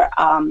or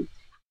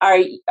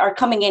are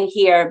coming in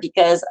here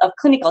because of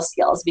clinical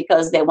skills,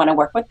 because they want to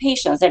work with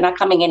patients. They're not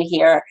coming in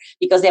here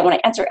because they want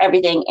to enter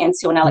everything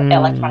into an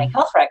electronic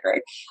health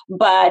record.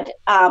 But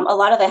a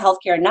lot of the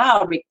healthcare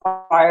now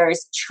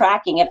requires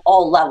tracking at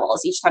all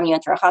levels. Each time you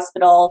enter a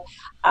hospital,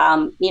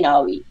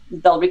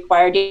 they'll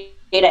require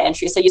data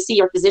entry. So you see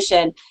your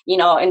physician,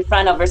 in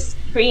front of a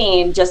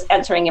screen, just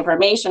entering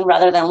information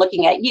rather than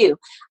looking at you.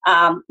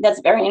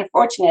 That's very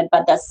unfortunate,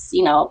 but that's,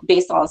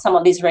 based on some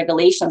of these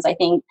regulations, I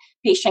think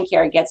patient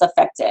care gets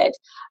affected.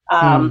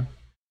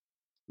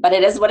 But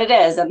it is what it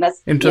is. And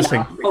that's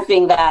interesting.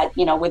 Hoping that,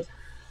 with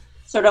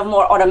sort of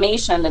more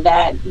automation,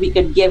 that we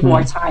could give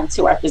more time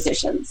to our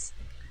physicians.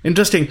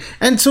 Interesting.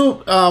 And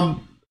so,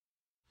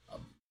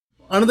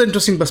 another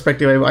interesting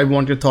perspective I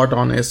want your thought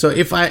on is, so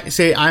if I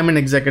say I'm an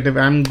executive,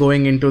 I'm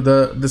going into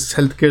this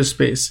healthcare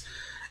space,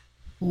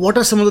 what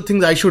are some of the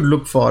things I should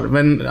look for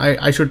when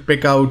I should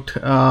pick out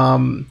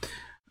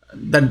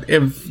that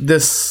if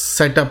this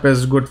setup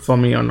is good for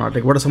me or not?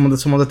 Like, what are some of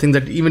the things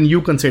that even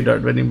you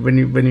considered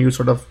when you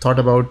sort of thought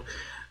about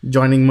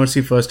joining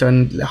Mercy First,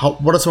 and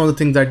what are some of the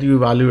things that you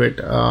evaluate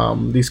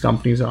these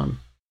companies on?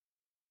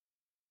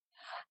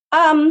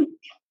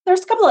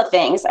 There's a couple of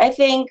things. I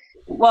think,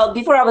 well,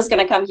 before I was going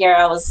to come here,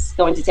 I was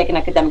going to take an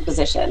academic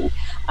position.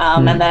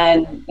 And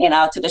then,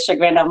 to the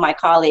chagrin of my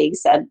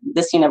colleagues at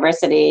this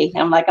university,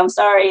 I'm like, I'm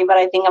sorry, but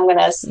I think I'm going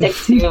to stick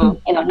to,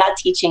 not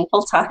teaching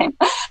full time.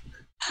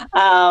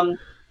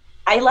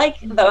 I like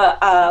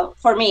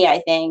for me,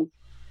 I think,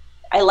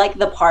 I like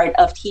the part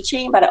of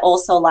teaching, but I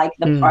also like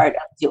the part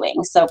of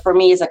doing. So for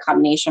me, it's a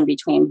combination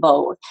between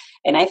both.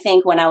 And I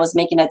think when I was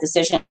making a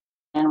decision,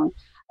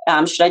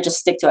 should I just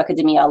stick to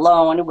academia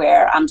alone,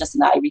 where I'm just in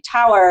the ivory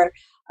tower,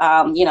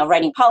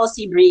 writing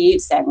policy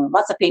briefs and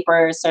lots of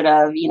papers, sort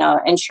of,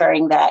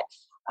 ensuring that,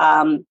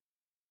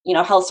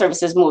 health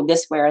services move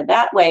this way or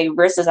that way,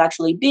 versus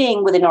actually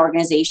being with an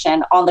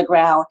organization on the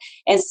ground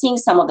and seeing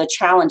some of the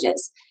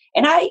challenges.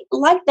 And I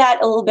like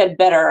that a little bit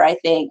better, I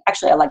think.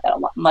 Actually, I like that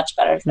much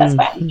better. That's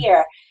why I'm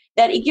here.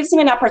 That it gives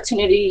me an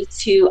opportunity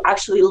to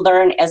actually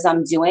learn as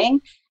I'm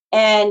doing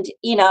and,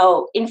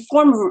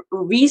 inform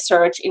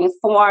research,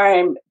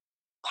 inform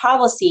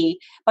policy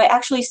by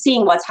actually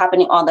seeing what's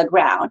happening on the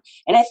ground.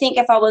 And I think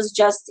if I was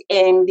just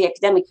in the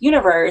academic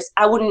universe,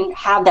 I wouldn't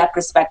have that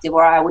perspective,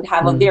 or I would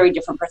have a very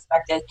different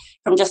perspective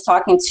from just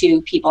talking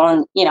to people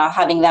and,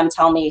 having them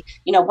tell me,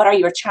 what are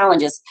your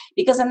challenges?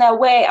 Because in that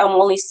way, I'm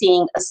only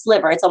seeing a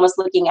sliver. It's almost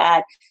looking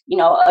at,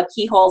 a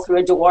keyhole through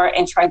a door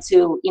and trying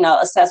to,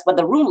 assess what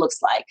the room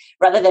looks like,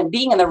 rather than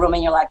being in the room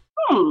and you're like,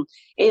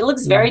 it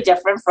looks very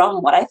different from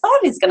what I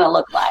thought it's going to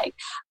look like.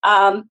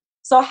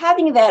 So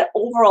having that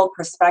overall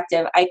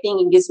perspective, I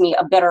think it gives me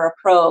a better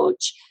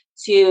approach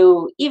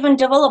to even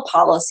develop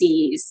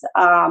policies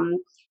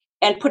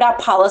and put out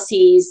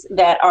policies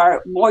that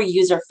are more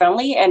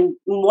user-friendly and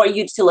more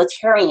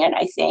utilitarian,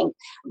 I think,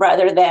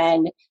 rather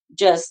than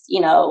just,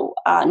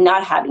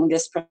 not having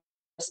this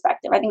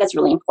perspective. I think that's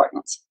really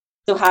important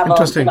to have a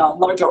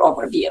larger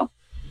overview.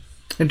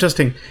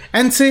 Interesting.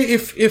 And say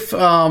if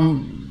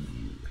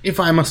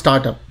I'm a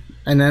startup,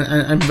 and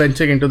I'm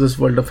venturing into this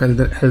world of health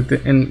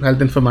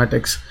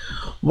informatics,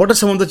 what are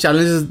some of the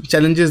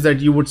challenges that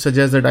you would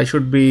suggest that I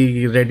should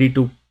be ready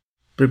to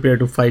prepare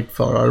to fight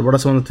for, or what are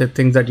some of the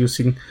things that you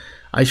think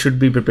I should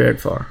be prepared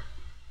for?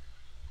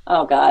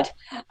 Oh God,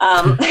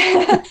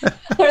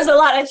 there's a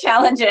lot of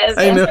challenges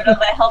in sort of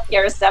the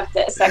healthcare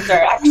sector.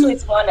 Actually,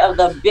 it's one of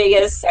the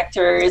biggest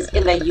sectors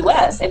in the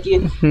U.S. If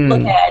you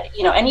look at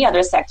any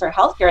other sector,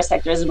 healthcare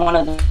sector is one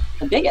of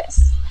the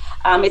biggest.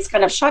 It's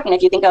kind of shocking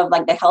if you think of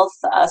like the health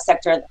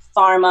sector,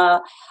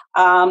 pharma,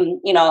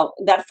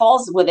 that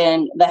falls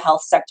within the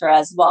health sector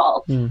as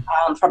well.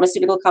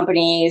 Pharmaceutical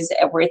companies,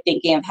 if we're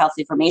thinking of health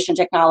information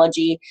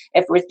technology,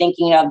 if we're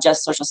thinking of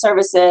just social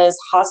services,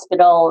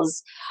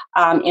 hospitals,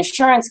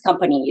 insurance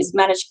companies,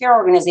 managed care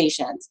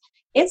organizations.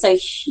 It's a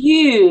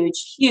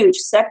huge, huge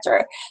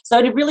sector. So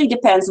it really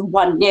depends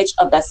what niche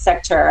of that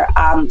sector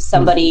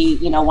somebody,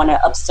 want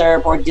to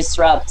observe or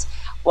disrupt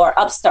or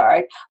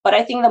upstart. But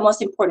I think the most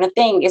important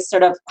thing is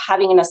sort of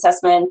having an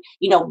assessment,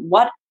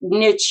 what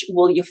niche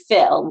will you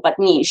fill, what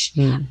niche,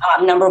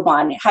 number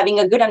one, having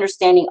a good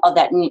understanding of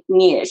that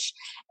niche.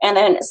 And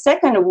then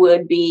second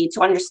would be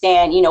to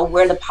understand,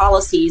 where the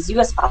policies,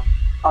 U.S.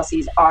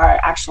 policies are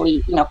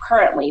actually,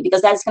 currently,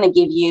 because that's going to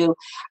give you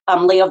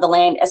lay of the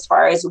land as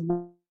far as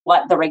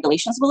what the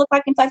regulations will look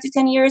like in 5 to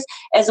 10 years,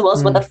 as well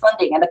as what the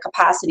funding and the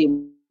capacity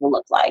will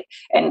look like.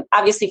 And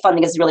obviously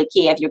funding is really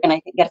key. If you're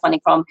going to get funding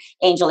from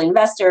angel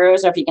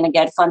investors, or if you're going to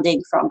get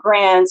funding from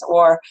grants,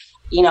 or,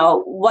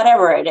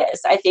 whatever it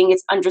is, I think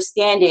it's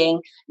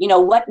understanding,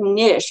 what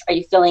niche are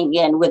you filling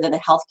in within the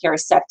healthcare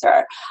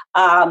sector.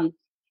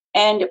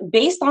 And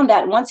based on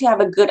that, once you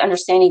have a good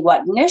understanding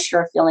what niche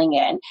you're filling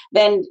in,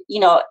 then,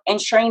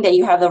 ensuring that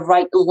you have the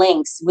right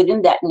links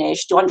within that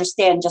niche to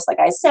understand, just like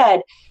I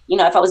said,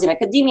 if I was in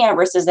academia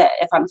versus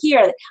if I'm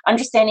here,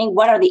 understanding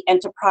what are the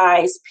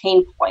enterprise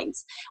pain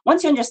points.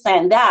 Once you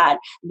understand that,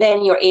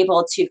 then you're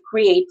able to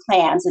create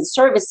plans and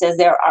services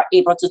that are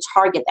able to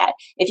target that.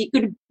 If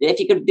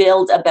you could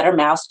build a better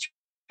mousetrap,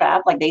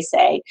 like they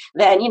say,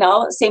 then,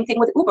 same thing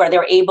with Uber.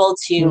 They're able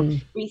to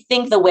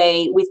rethink the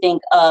way we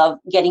think of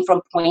getting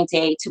from point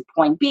A to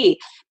point B.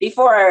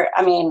 Before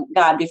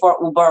Uber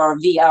or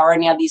Via or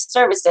any of these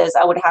services,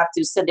 I would have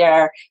to sit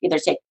there, either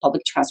take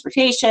public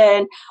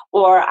transportation,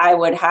 or I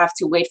would have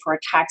to wait for a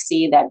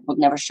taxi that would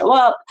never show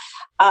up.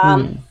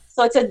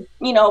 So it's a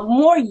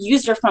more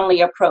user-friendly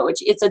approach.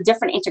 It's a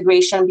different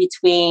integration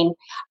between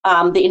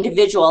the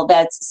individual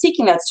that's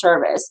seeking that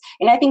service.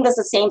 And I think that's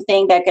the same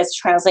thing that gets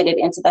translated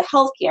into the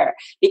healthcare,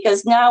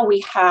 because now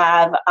we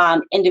have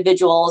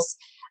individuals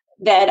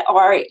that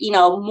are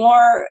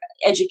more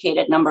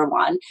educated, number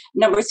one.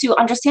 Number two,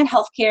 understand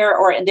healthcare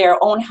or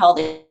their own health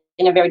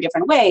in a very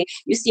different way.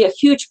 You see a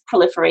huge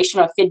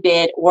proliferation of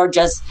Fitbit, or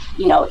just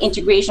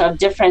integration of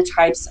different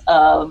types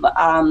of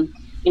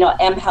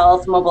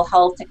mHealth, mobile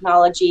health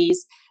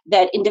technologies,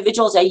 that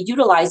individuals are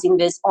utilizing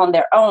this on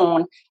their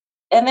own.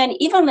 And then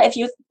even if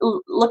you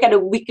look at a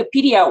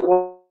Wikipedia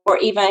or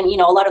even,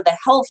 a lot of the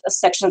health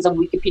sections of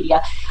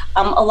Wikipedia,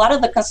 a lot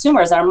of the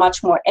consumers are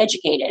much more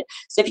educated.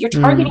 So if you're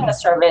targeting a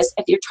service,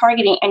 if you're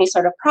targeting any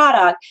sort of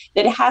product,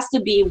 that it has to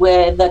be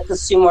with the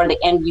consumer,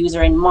 the end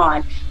user in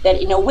mind, that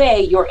in a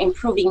way you're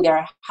improving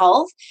their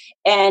health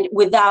and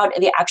without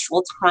the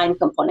actual time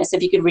components.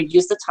 If you could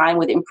reduce the time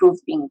with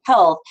improving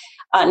health,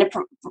 and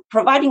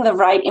providing the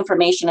right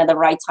information at the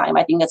right time,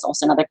 I think that's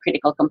also another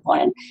critical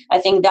component. I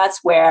think that's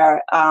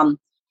where,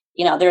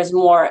 there's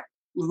more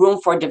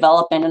room for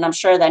development. And I'm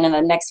sure that in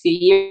the next few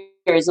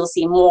years, you'll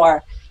see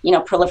more,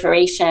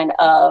 proliferation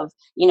of,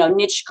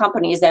 niche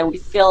companies that would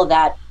fill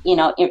that,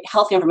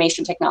 health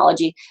information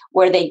technology,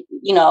 where they,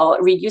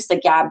 reduce the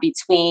gap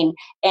between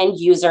end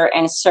user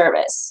and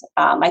service.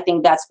 I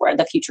think that's where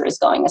the future is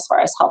going as far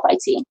as health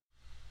IT.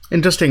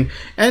 Interesting.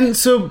 And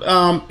so,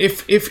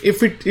 if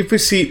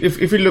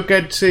we look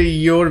at, say,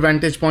 your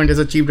vantage point as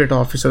a chief data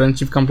officer and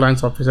chief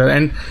compliance officer,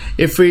 and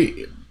if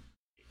we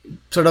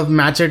sort of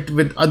match it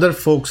with other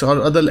folks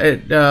or other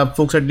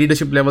folks at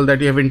leadership level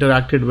that you have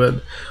interacted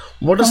with,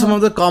 what are some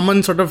of the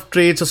common sort of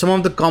traits or some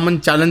of the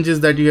common challenges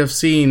that you have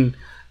seen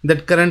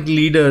that current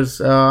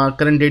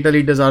data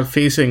leaders are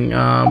facing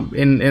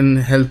in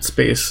health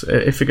space?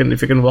 If you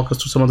can walk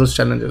us through some of those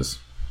challenges.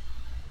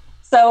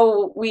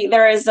 So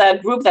there is a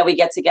group that we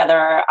get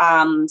together,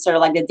 sort of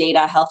like the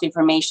data health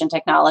information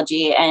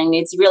technology. And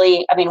it's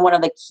really, one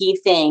of the key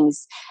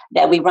things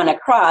that we run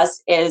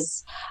across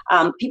is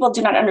people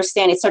do not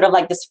understand. It's sort of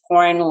like this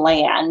foreign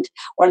land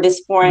or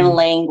this foreign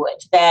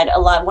language that a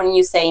lot, when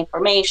you say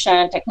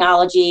information,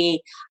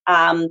 technology,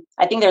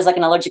 I think there's like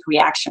an allergic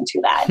reaction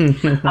to that.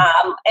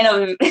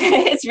 And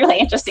it's really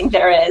interesting,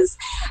 there is.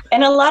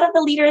 And a lot of the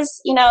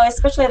leaders,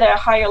 especially at a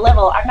higher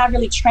level, are not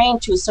really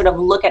trained to sort of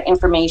look at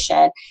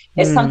information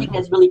as something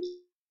that's really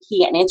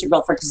key and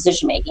integral for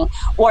decision making,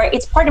 or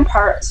it's part and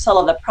parcel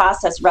of the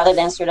process, rather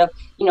than sort of,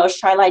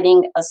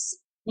 highlighting a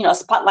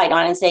spotlight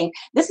on and saying,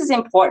 this is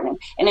important,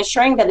 and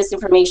ensuring that this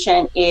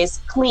information is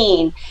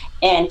clean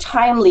and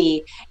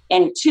timely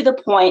and to the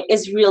point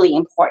is really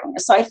important.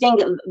 So I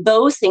think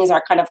those things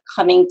are kind of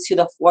coming to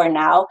the fore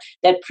now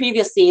that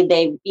previously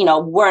they,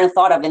 weren't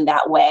thought of in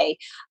that way.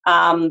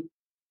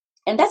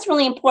 And that's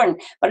really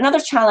important. But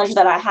another challenge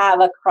that I have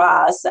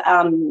across,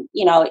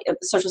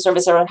 social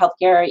service or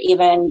healthcare,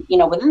 even,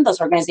 within those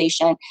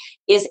organizations,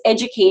 is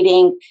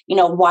educating,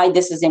 why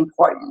this is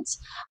important.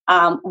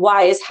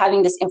 Why is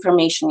having this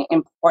information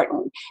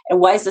important? And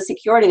why is the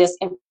security of this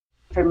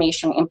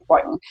information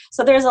important?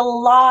 So there's a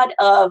lot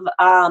of,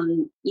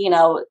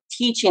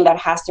 teaching that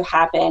has to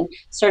happen,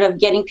 sort of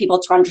getting people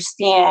to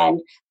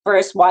understand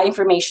first why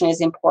information is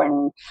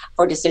important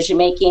for decision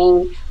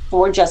making,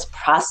 for just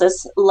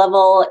process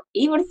level,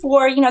 even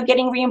for,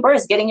 getting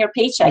reimbursed, getting your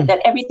paycheck, that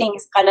everything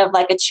is kind of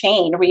like a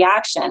chain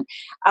reaction.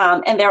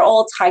 And they're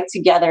all tied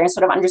together, and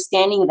sort of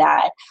understanding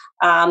that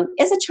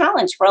is a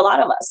challenge for a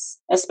lot of us,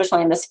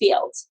 especially in this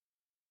field.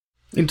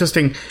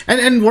 Interesting.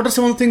 And what are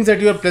some of the things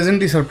that you are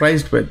pleasantly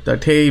surprised with,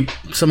 that, hey,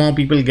 somehow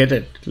people get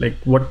it? Like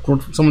what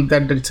some of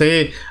that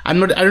say, I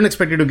don't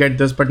expect you to get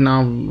this, but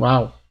now,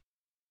 wow.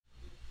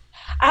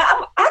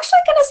 I'm actually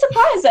kind of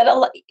surprised that,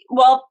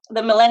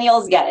 the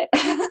millennials get it.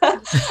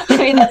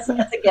 That's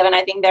a given.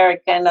 I think they're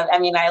kind of,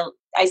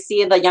 I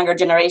see the younger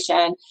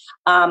generation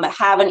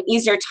have an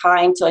easier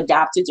time to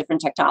adapt to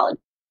different technologies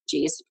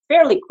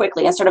fairly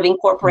quickly and sort of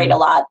incorporate a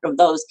lot of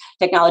those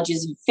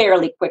technologies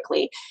fairly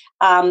quickly.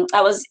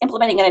 I was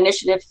implementing an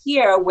initiative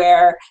here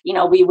where,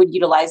 we would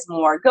utilize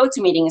more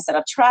GoToMeeting instead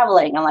of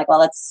traveling. I'm like, well,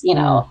 let's,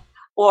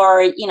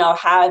 or,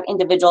 have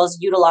individuals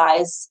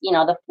utilize,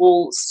 the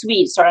full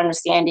suite, start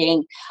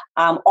understanding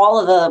all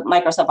of the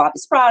Microsoft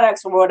Office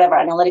products or whatever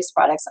analytics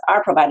products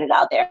are provided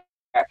out there.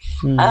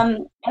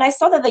 And I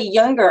saw that the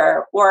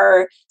younger,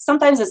 or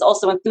sometimes it's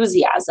also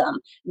enthusiasm,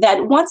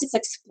 that once it's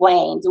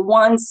explained,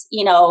 once,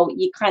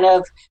 you kind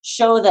of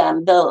show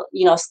them the,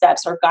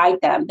 steps or guide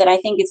them, then I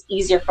think it's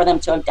easier for them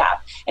to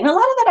adapt. And a lot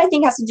of that I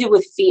think has to do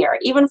with fear.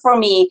 Even for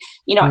me,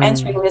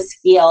 entering this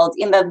field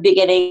in the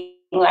beginning,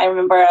 I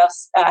remember I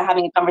was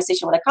having a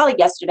conversation with a colleague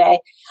yesterday,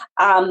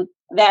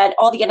 that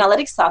all the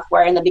analytics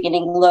software in the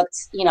beginning looked,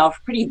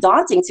 pretty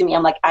daunting to me.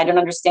 I'm like, I don't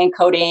understand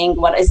coding.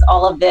 What is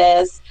all of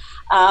this?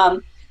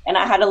 And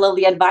I had a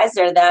lovely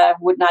advisor that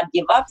would not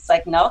give up. It's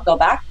like, no, go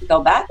back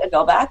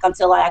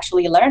until I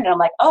actually learned. And I'm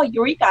like, oh,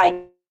 eureka,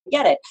 I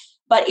get it.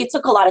 But it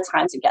took a lot of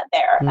time to get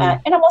there.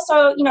 And I'm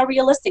also,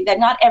 realistic that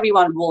not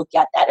everyone will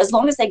get that, as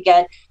long as they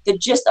get the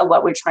gist of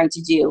what we're trying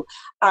to do,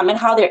 and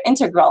how they're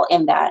integral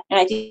in that. And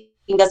I think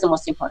that's the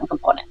most important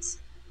components.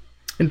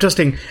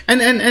 Interesting.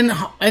 And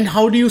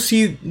how do you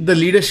see the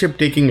leadership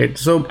taking it?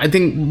 So I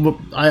think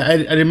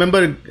I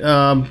remember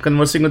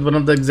conversing with one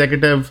of the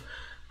executive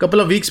couple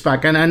of weeks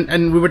back,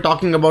 and we were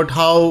talking about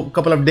how a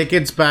couple of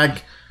decades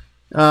back,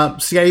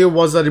 CIO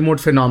was a remote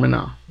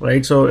phenomena,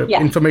 right? So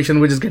information,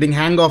 we're just getting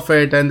hang of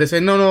it, and they say,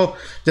 no,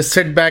 just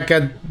sit back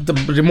at the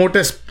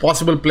remotest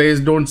possible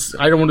place.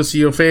 I don't want to see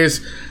your face.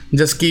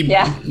 Just keep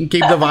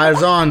the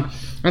wires on.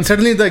 And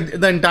suddenly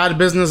the entire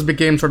business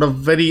became sort of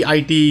very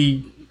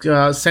IT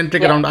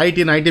centric around IT,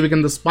 and IT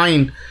became the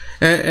spine,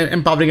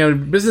 empowering our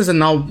business. And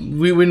now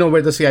we know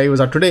where the CIOs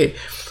are today.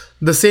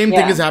 The same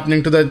thing is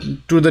happening to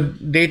the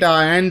data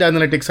and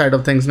analytics side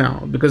of things now,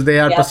 because they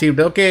are perceived,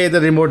 okay,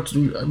 the remote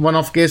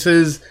one-off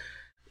cases.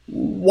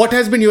 What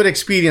has been your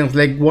experience?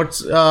 Like,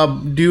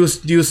 do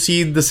you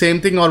see the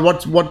same thing, or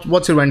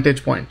what's your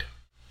vantage point?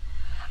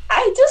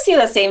 I do see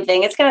the same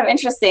thing. It's kind of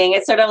interesting.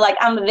 It's sort of like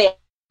I'm there.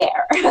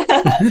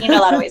 In a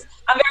lot of ways.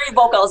 I'm very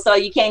vocal, so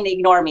you can't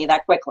ignore me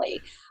that quickly.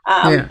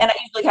 And I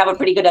usually have a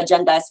pretty good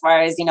agenda as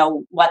far as,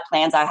 what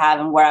plans I have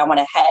and where I want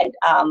to head.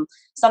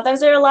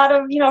 Sometimes there are a lot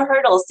of,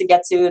 hurdles to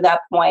get to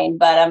that point,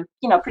 but I'm,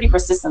 pretty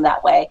persistent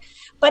that way.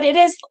 But it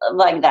is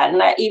like that.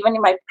 And even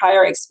in my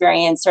prior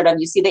experience, sort of,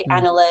 you see the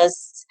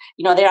analysts,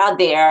 they're out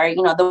there,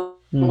 the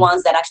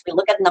ones that actually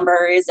look at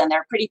numbers, and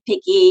they're pretty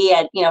picky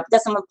at,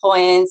 decimal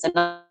points and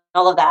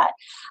all of that.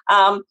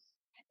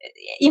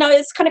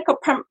 It's kind of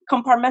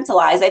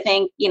compartmentalized. I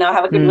think, I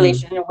have a good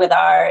relationship with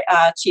our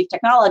chief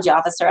technology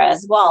officer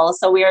as well.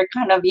 So we're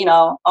kind of,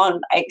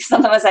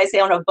 sometimes I say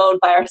on a boat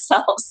by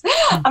ourselves.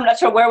 I'm not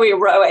sure where we're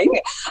rowing.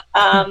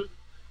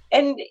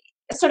 And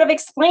sort of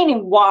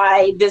explaining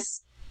why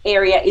this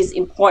area is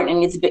important,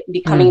 and it's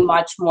becoming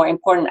much more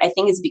important. I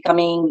think it's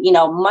becoming,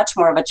 much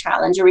more of a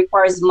challenge. It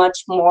requires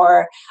much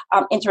more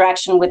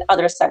interaction with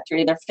other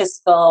sectors, either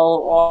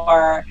fiscal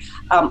or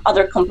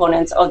other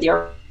components of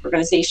the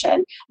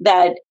organization,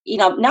 that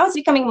now it's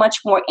becoming much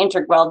more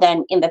integral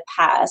than in the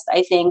past.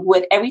 I think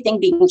with everything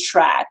being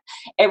tracked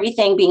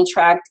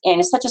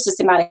in such a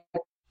systematic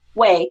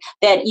way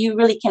that you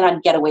really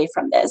cannot get away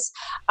from this.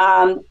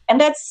 And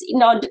that's,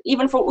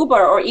 even for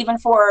Uber, or even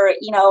for,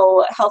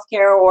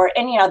 healthcare or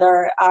any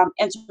other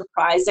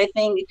enterprise. I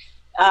think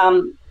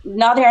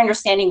now they're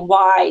understanding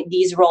why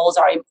these roles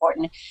are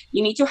important.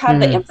 You need to have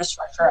the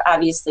infrastructure,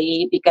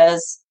 obviously,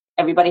 because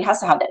everybody has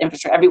to have that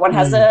infrastructure. Everyone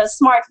has a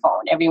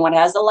smartphone. Everyone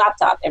has a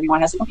laptop.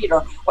 Everyone has a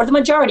computer, or the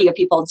majority of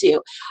people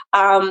do.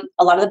 A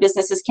lot of the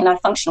businesses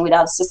cannot function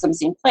without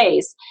systems in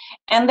place.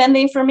 And then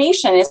the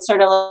information is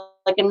sort of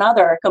like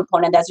another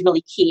component that's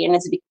really key, and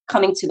it's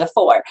coming to the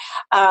fore.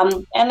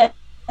 And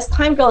as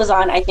time goes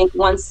on, I think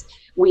once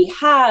we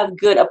have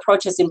good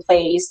approaches in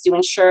place to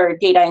ensure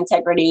data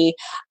integrity,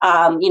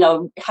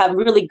 have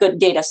really good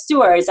data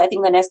stewards, I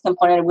think the next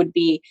component would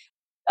be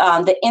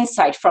the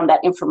insight from that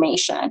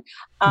information.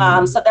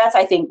 So that's,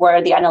 I think,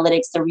 where the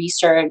analytics, the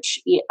research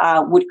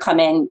would come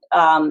in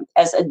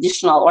as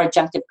additional or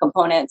adjunctive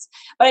components.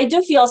 But I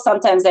do feel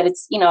sometimes that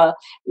it's,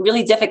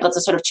 really difficult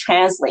to sort of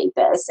translate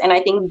this. And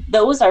I think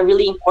those are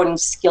really important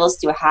skills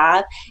to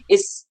have,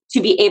 is to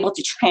be able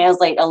to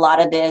translate a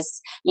lot of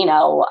this,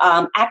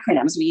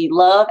 acronyms. We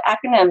love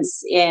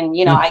acronyms in,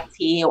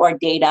 IT or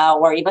data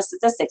or even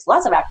statistics,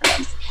 lots of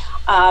acronyms.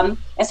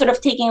 And sort of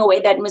taking away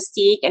that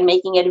mystique and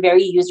making it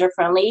very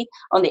user-friendly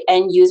on the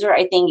end user,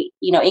 I think,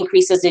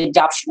 increases the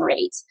adoption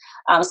rate.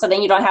 So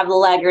then you don't have the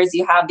laggards,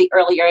 you have the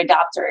earlier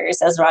adopters,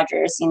 as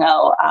Rogers,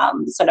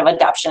 sort of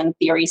adoption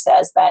theory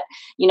says that,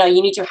 you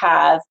need to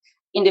have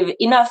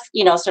enough,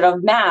 sort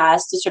of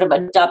mass to sort of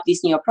adopt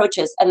these new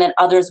approaches, and then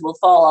others will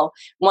follow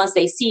once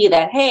they see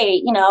that,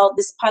 hey,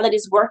 this pilot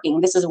is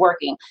working, this is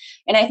working.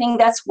 And I think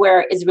that's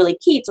where it's really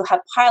key to have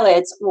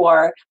pilots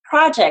or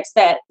projects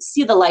that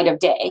see the light of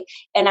day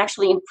and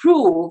actually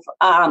improve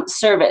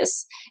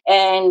service,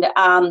 and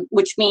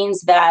which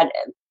means that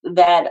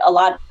a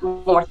lot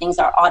more things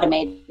are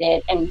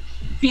automated and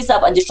frees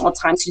up additional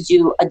time to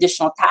do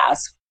additional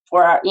tasks.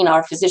 For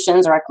our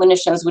physicians or our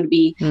clinicians would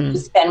be to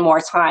spend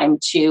more time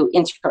to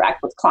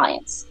interact with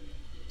clients.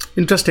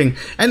 Interesting.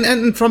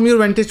 And from your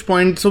vantage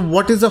point, so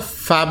what is the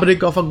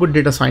fabric of a good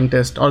data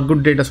scientist or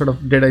good data sort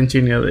of data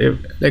engineer?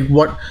 Like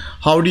what?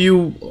 How do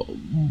you?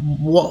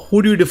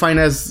 Who do you define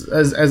as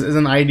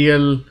an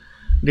ideal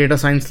data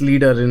science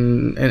leader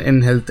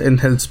in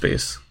health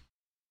space?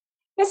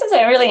 This is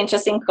a really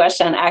interesting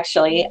question,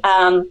 actually.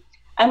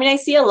 I mean, I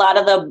see a lot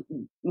of the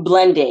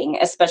blending,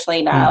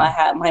 especially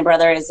now. My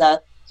brother is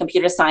a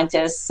computer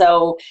scientist.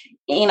 So,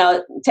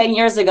 10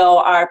 years ago,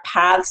 our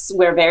paths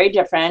were very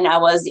different. I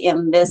was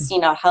in this,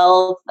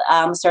 health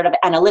sort of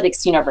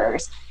analytics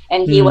universe,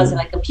 and he was in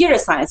a computer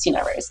science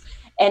universe.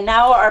 And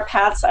now our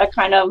paths are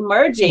kind of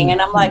merging.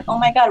 And I'm like, oh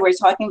my God, we're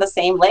talking the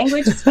same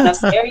language. It's kind of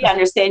scary. I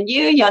understand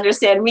you. You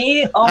understand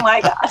me. Oh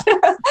my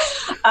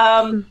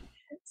God.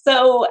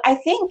 So I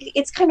think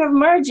it's kind of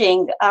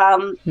merging.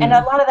 And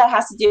a lot of that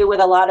has to do with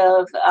a lot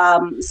of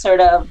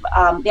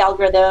the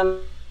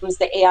algorithms,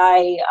 the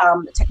AI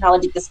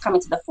technology that's coming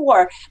to the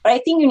fore. But I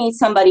think you need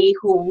somebody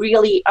who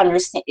really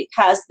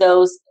has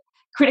those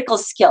critical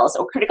skills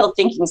or critical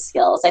thinking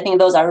skills. I think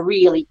those are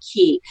really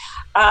key.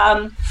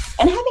 And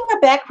having a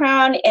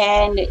background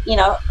and,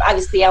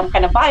 obviously I'm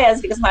kind of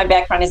biased because my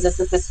background is in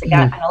statistical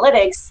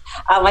analytics.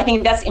 I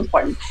think that's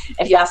important.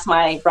 If you ask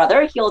my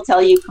brother, he'll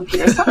tell you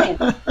computer science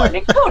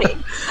and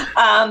coding.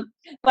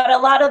 But a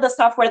lot of the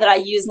software that I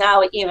use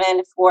now,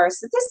 even for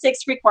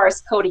statistics,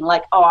 requires coding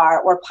like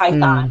R or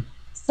Python.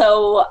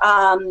 So,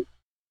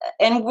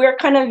 and we're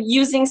kind of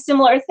using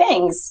similar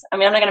things. I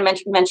mean, I'm not going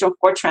to mention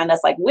Fortran.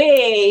 That's like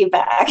way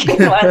back.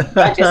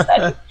 I just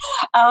studied.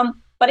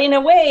 But in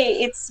a way,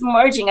 it's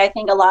merging. I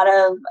think a lot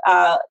of,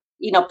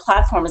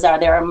 platforms are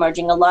there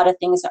merging. A lot of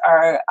things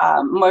are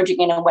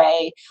merging in a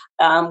way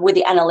with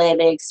the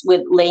analytics,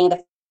 with laying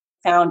the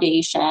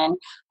foundation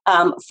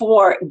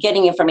for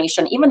getting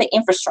information. Even the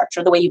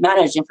infrastructure, the way you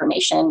manage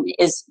information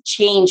is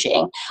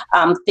changing.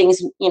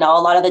 Things, a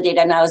lot of the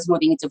data now is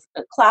moving into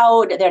the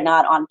cloud. They're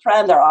not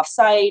on-prem, they're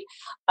off-site.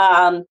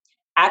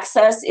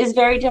 Access is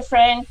very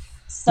different.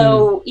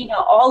 So,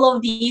 all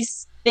of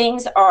these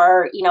things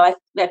are,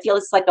 I feel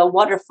it's like a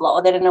water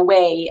flow that in a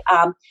way,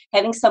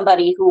 having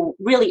somebody who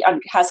really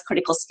has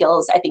critical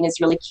skills, I think is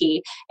really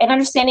key. And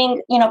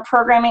understanding,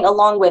 programming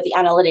along with the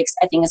analytics,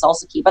 I think is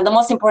also key. But the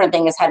most important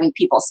thing is having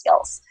people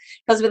skills.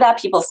 Because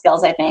without people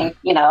skills, I think,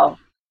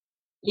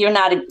 you're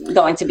not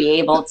going to be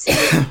able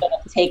to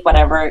take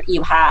whatever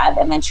you have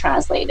and then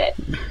translate it.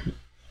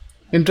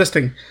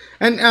 Interesting.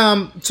 And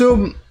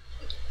so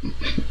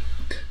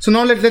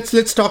now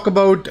let's talk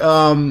about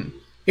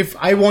if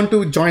I want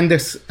to join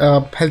this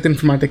health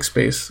informatics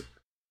space,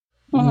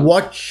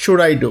 what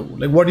should I do?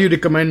 Like, what do you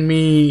recommend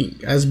me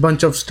as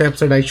bunch of steps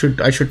that I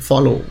should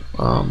follow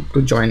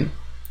to join,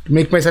 to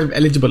make myself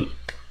eligible?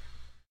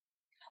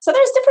 So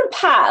there's different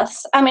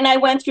paths. I mean, I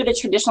went through the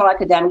traditional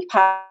academic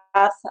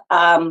path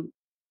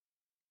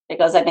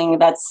because I think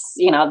that's,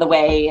 the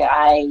way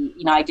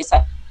I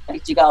decided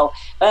to go.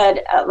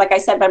 But like I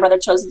said, my brother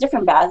chose a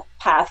different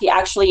path. He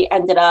actually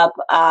ended up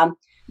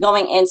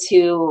going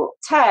into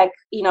tech,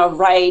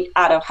 right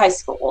out of high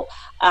school.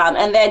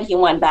 And then he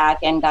went back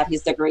and got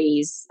his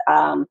degrees.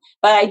 But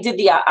I did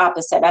the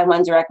opposite. I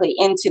went directly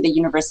into the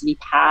university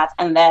path.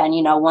 And then,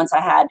 once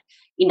I had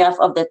enough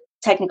of the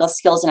technical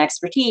skills and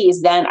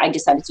expertise, then I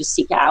decided to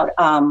seek out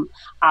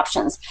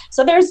options.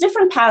 So there's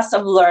different paths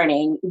of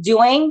learning,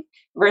 doing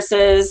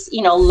versus,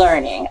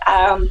 learning.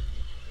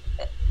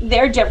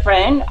 They're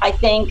different. I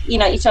think,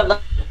 each of them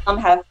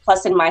have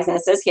plus and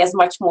minuses. He has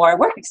much more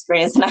work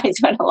experience than I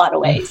do in a lot of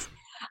ways.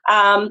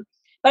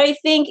 But I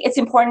think it's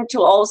important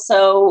to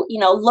also,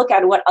 look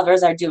at what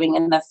others are doing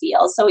in the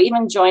field. So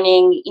even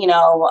joining,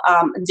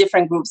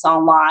 different groups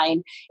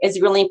online is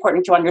really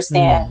important to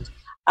understand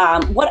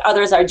what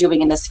others are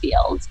doing in this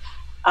field.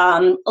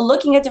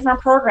 Looking at different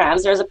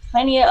programs, there's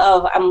plenty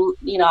of,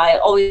 I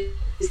always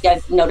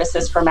get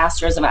notices for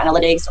Masters of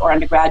Analytics or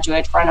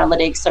undergraduate for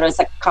analytics. So it's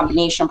like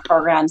combination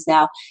programs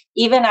now.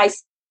 Even I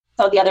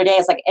saw the other day,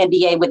 it's like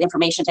MBA with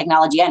information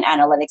technology and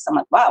analytics. I'm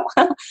like, wow,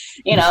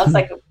 it's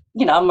like,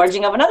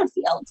 merging of another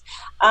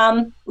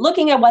field.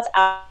 Looking at what's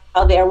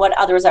out there, what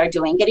others are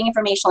doing, getting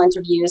informational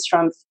interviews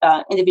from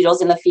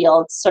individuals in the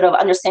field, sort of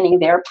understanding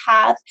their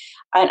path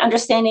and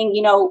understanding,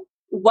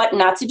 what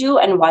not to do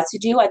and what to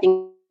do. I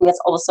think that's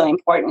also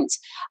important.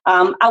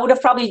 I would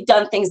have probably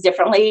done things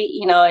differently,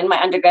 in my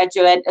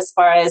undergraduate, as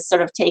far as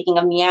sort of taking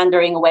a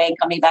meandering away and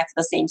coming back to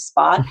the same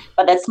spot.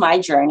 But that's my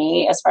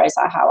journey as far as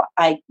how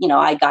I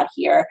got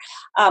here.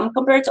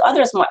 Compared to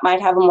others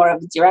might have a more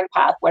of a direct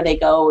path where they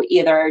go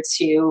either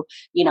to,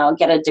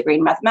 get a degree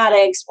in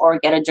mathematics or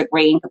get a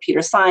degree in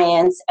computer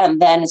science,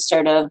 and then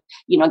sort of,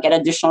 get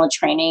additional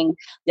training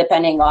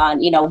depending on,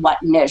 what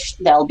niche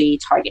they'll be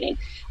targeting.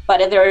 But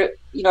if they're,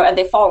 if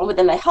they fall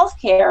within the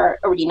healthcare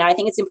arena, I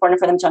think it's important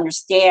for them to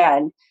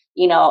understand,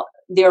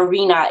 the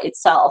arena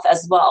itself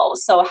as well.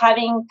 So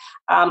having,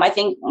 I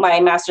think my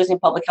master's in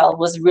public health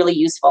was really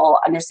useful.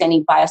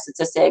 Understanding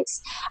biostatistics,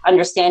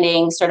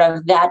 understanding sort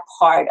of that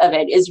part of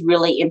it is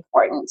really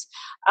important.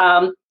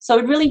 So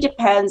it really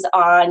depends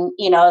on,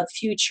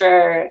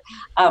 future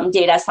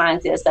data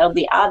scientists that will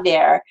be out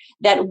there,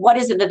 that what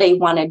is it that they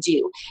want to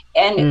do.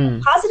 And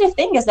the positive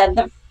thing is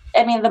that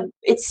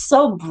it's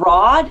so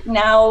broad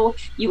now.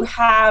 You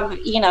have,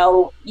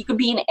 you could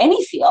be in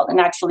any field and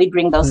actually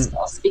bring those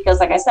skills, because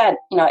like I said,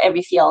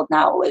 every field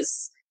now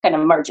is kind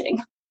of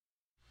merging.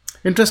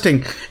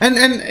 Interesting.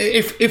 And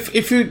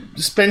if you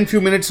spend a few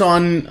minutes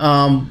on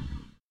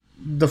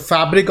the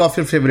fabric of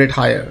your favorite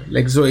hire,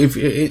 like, so if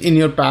in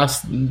your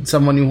past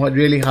someone you had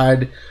really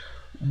hired,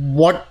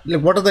 what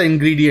are the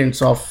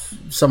ingredients of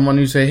someone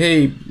you say,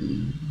 hey,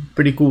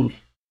 pretty cool?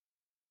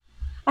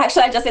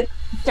 Actually, I just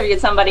interviewed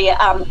somebody,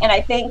 and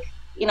I think,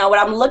 what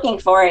I'm looking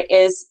for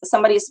is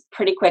somebody who's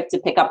pretty quick to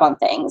pick up on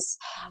things,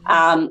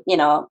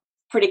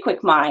 pretty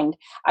quick mind.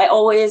 I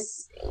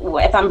always,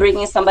 if I'm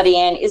bringing somebody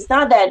in, it's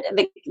not that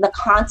the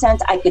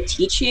content I could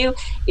teach you,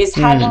 is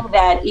having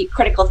that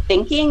critical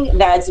thinking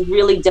that's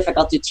really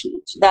difficult to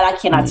teach, that I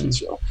cannot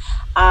teach you.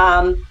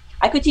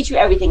 I could teach you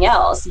everything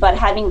else, but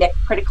having that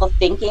critical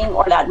thinking,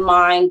 or that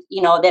mind,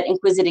 that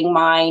inquisitive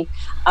mind,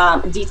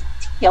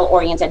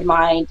 detail-oriented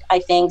mind, I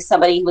think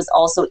somebody who's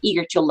also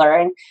eager to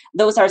learn,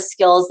 those are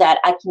skills that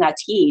I cannot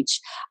teach.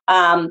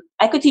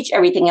 I could teach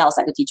everything else.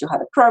 I could teach you how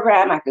to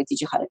program. I could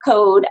teach you how to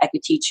code. I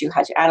could teach you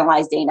how to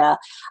analyze data.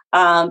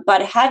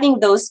 But having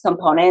those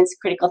components,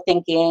 critical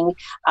thinking,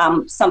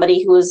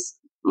 somebody who's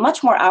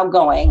much more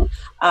outgoing.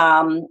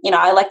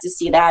 I like to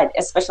see that,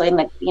 especially in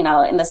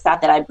the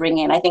staff that I bring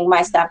in. I think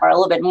my staff are a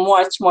little bit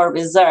much more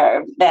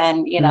reserved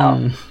than,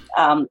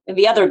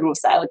 the other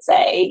groups, I would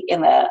say,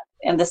 in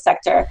the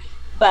sector.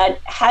 But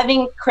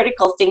having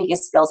critical thinking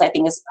skills, I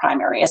think, is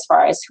primary as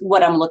far as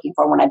what I'm looking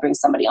for when I bring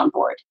somebody on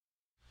board.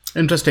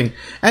 Interesting.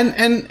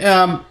 And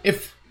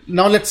if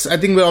now I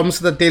think we're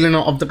almost at the tail end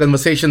of the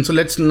conversation. So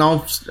let's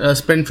now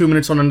spend a few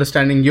minutes on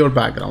understanding your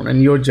background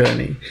and your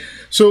journey.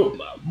 So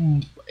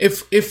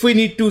if we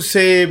need to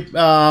say,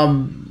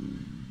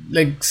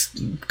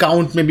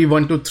 count maybe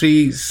 1 to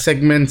 3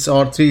 segments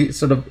or 3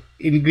 sort of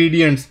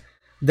ingredients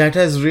that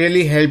has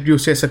really helped you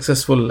stay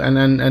successful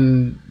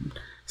and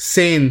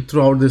sane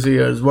throughout these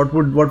years, what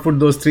would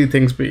those 3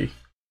 things be?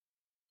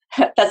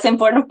 That's an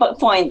important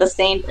point, the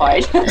sane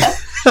part.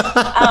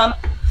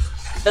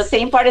 The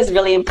sane part is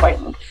really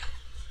important.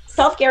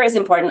 Self-care is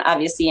important,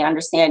 obviously,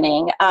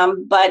 understanding.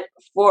 But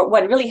for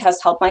what really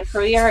has helped my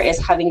career is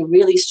having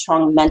really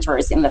strong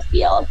mentors in the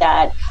field,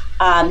 that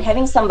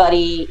having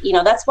somebody,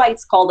 that's why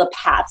it's called a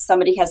path.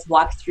 Somebody has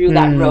walked through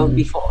that road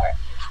before.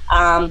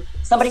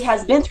 Somebody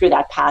has been through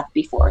that path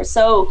before.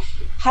 So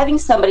having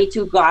somebody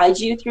to guide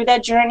you through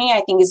that journey,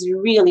 I think, is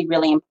really,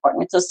 really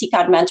important. So seek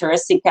out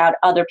mentors, seek out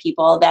other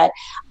people that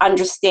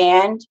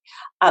understand,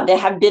 that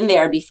have been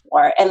there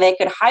before, and they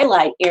could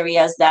highlight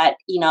areas that,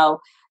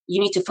 you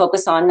need to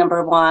focus on,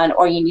 number one,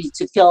 or you need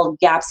to fill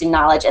gaps in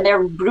knowledge. And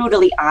they're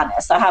brutally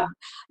honest. I have,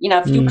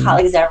 a few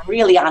colleagues that are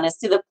really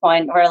honest, to the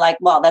point where, like,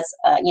 well, that's,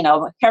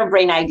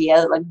 harebrained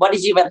idea. Like, what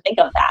did you even think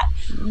of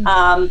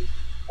that?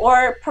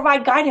 Or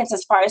provide guidance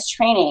as far as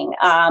training.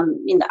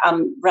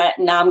 Right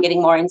now I'm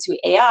getting more into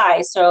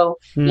AI. So,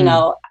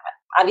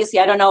 obviously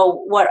I don't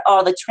know what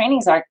all the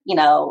trainings are,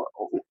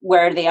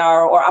 where they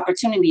are or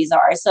opportunities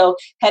are. So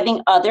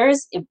having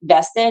others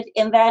invested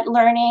in that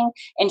learning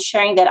and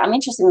sharing that I'm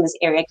interested in this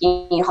area,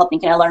 can you help me?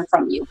 Can I learn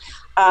from you?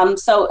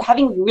 So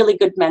having really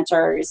good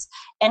mentors,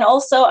 and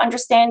also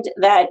understand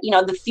that,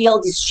 the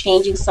field is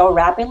changing so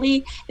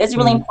rapidly. It's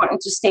really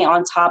important to stay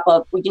on top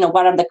of,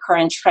 what are the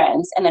current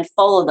trends, and then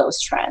follow those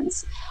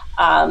trends.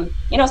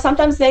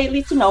 Sometimes they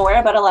lead to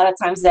nowhere, but a lot of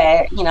times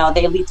they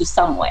lead to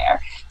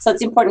somewhere. So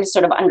it's important to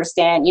sort of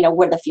understand,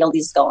 where the field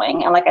is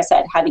going. And like I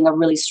said, having a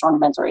really strong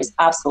mentor is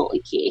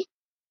absolutely key.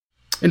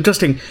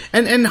 Interesting.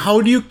 And how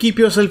do you keep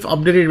yourself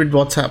updated with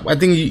WhatsApp? I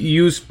think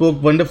you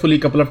spoke wonderfully a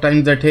couple of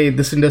times that, hey,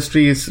 this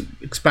industry is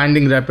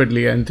expanding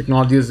rapidly and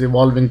technology is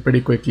evolving pretty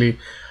quickly.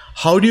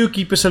 How do you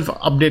keep yourself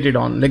updated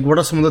on? Like, what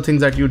are some of the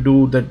things that you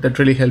do that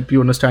really help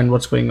you understand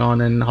what's going on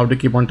and how to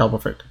keep on top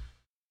of it?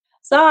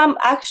 So I'm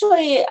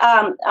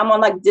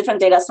on like different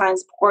data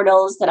science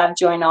portals that I've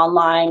joined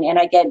online, and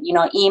I get,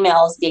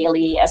 emails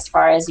daily as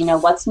far as,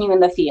 what's new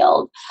in the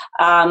field,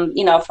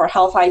 for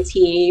health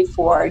IT,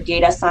 for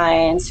data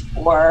science,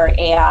 for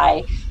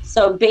AI.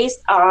 So based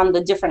on the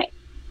different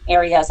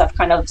areas, I've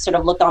kind of sort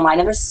of looked online,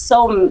 and there's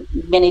so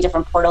many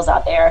different portals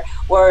out there,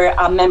 or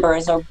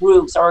members or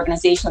groups or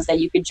organizations that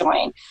you could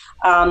join,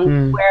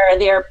 where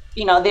they're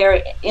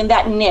in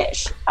that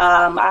niche.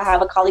 I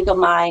have a colleague of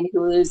mine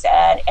who's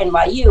at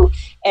NYU,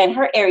 and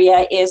her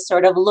area is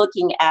sort of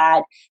looking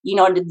at,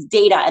 the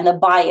data and the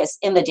bias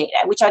in the data,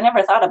 which I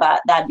never thought about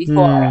that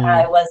before.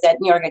 I was at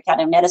New York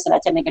Academy of Medicine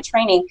attending a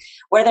training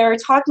where they were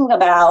talking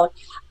about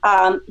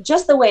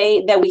just the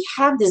way that we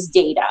have this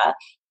data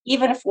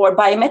even for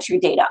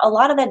biometric data, a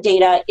lot of that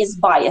data is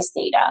biased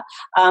data.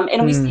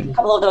 And we see a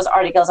couple of those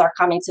articles are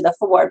coming to the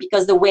fore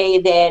because the way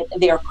that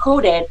they're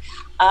coded,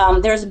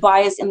 there's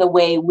bias in the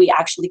way we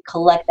actually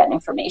collect that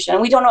information.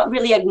 And we don't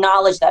really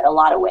acknowledge that a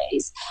lot of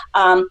ways.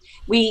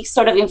 We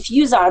sort of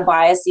infuse our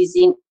biases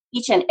in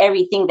each and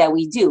everything that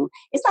we do.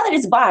 It's not that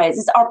it's biased,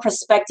 it's our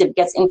perspective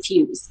gets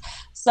infused.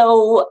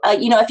 So,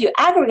 if you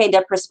aggregate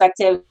that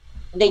perspective,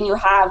 then you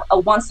have a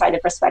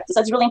one-sided perspective.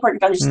 So it's really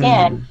important to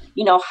understand,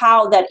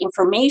 how that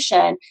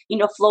information,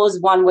 flows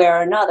one way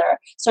or another.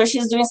 So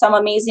she's doing some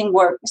amazing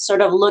work,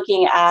 sort of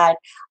looking at,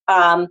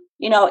 not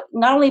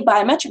only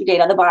biometric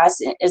data, the bias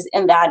is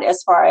in that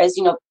as far as,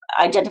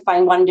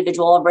 identifying one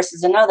individual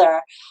versus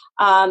another,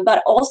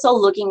 but also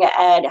looking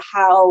at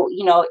how,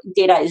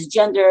 data is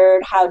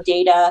gendered, how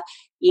data,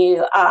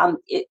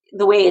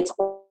 the way it's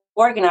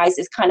organized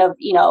is kind of,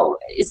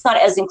 it's not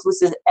as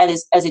inclusive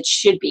as it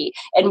should be,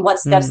 and what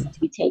steps need to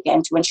be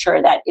taken to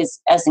ensure that is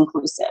as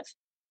inclusive.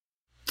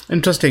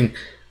 Interesting.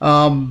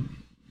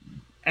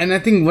 And I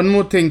think one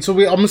more thing. So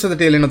we're almost at the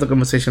tail end of the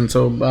conversation.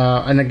 So,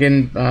 and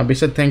again,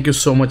 Bisha, thank you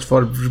so much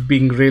for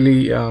being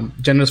really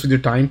generous with your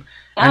time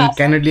and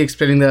candidly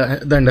explaining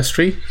the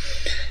industry.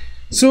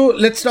 So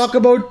let's talk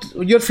about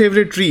your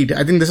favorite read.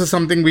 I think this is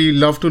something we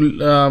love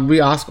to, we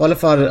ask all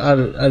of our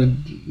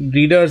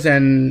readers,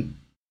 and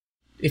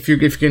if you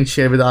can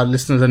share with our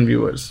listeners and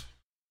viewers.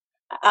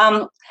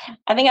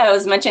 I think I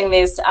was mentioning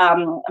this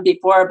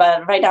before,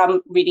 but right now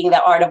I'm reading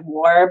The Art of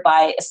War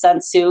by Sun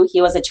Tzu.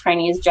 He was a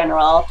Chinese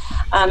general.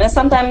 And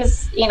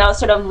sometimes,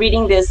 sort of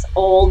reading this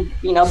old,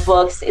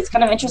 books, it's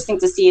kind of interesting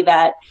to see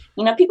that,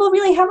 people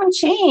really haven't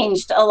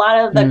changed. A lot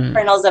of the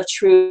kernels of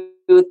truth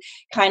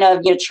kind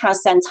of,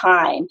 transcend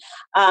time.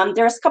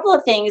 There's a couple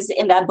of things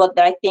in that book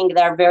that I think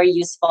that are very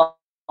useful.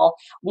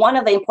 One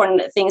of the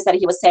important things that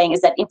he was saying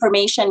is that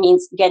information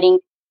means getting,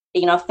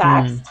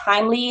 facts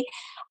timely,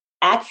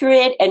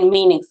 accurate, and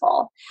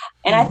meaningful.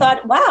 And I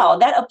thought, wow,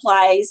 that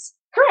applies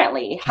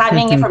currently.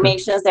 Having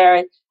information that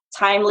are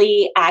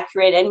timely,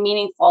 accurate, and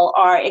meaningful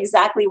are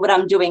exactly what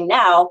I'm doing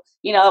now,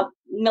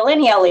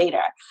 millennia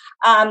later.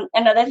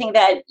 Another thing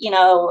that,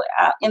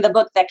 in the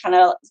book that kind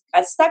of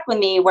got stuck with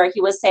me, where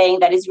he was saying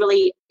that it's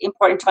really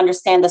important to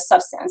understand the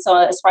substance. So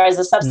as far as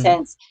the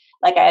substance,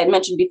 like I had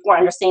mentioned before,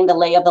 understanding the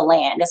lay of the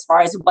land as far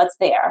as what's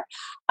there,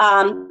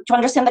 to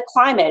understand the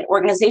climate,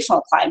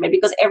 organizational climate,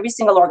 because every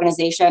single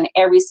organization,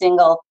 every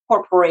single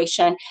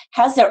corporation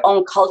has their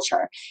own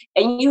culture,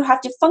 and you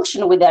have to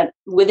function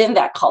within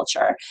that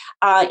culture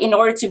in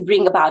order to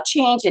bring about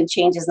change. And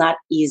change is not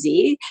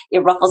easy; it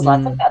ruffles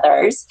lots of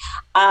feathers.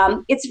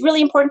 It's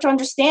really important to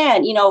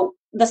understand,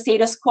 the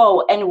status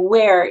quo and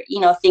where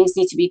things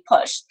need to be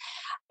pushed.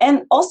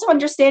 And also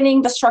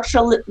understanding the structure,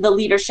 the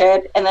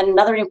leadership. And then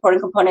another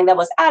important component that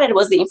was added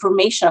was the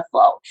information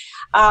flow.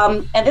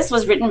 And this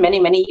was written many,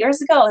 many years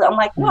ago. I'm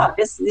like, wow,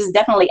 this is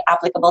definitely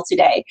applicable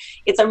today.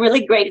 It's a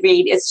really great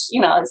read. It's,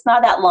 it's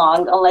not that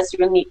long unless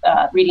you're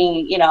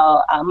reading,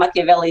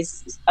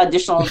 Machiavelli's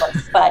additional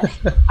books. But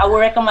I would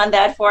recommend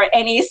that for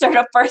any sort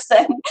of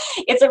person.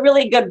 It's a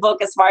really good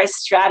book as far as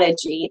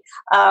strategy.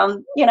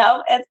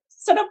 It's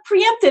sort of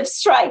preemptive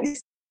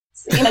strikes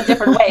in a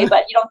different way,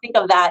 but you don't think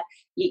of that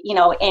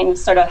in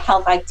sort of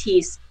health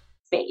IT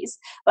space.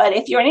 But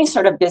if you're in any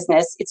sort of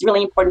business, it's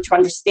really important to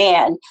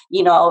understand,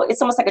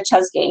 it's almost like a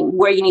chess game,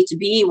 where you need to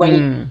be, where you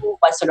need to move,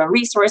 what sort of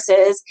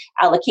resources,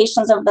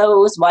 allocations of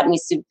those, what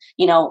needs to,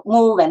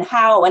 move and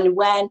how and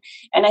when.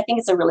 And I think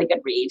it's a really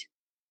good read.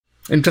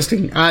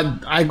 Interesting.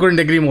 I couldn't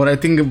agree more. I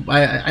think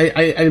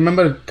I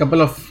remember a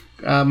couple of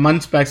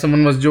months back,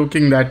 someone was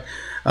joking that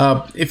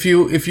if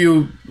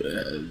you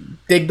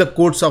take the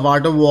quotes of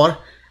Art of War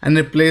and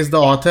replace the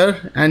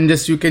author, and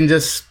you can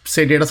just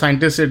say data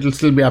scientist, it will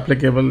still be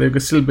applicable. You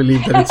can still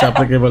believe that it's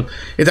applicable.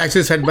 It's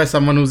actually said by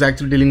someone who's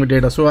actually dealing with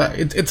data. So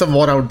it's a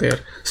war out there.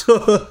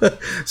 So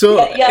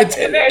it's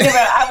very different.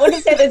 I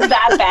wouldn't say it's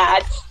that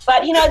bad,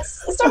 but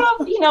it's sort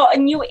of a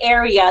new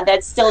area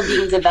that's still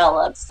being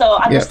developed. So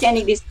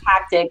understanding these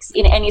tactics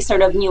in any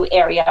sort of new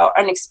area or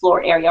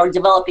unexplored area or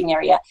developing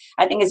area,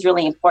 I think is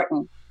really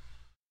important.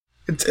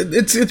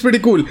 It's pretty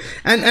cool.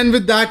 And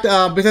with that,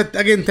 Bisha,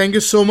 again, thank you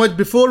so much.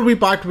 Before we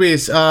part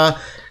ways,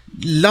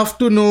 love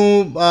to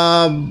know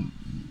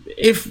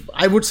if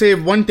I would say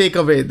one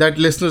takeaway that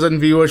listeners and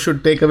viewers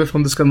should take away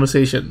from this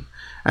conversation,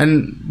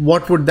 and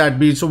what would that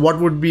be? So what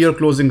would be your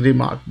closing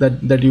remark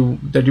that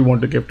you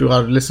want to give to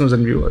our listeners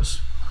and viewers?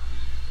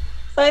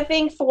 So I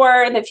think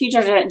for the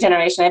future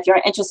generation, if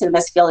you're interested in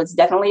this field, it's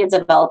definitely a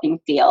developing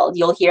field.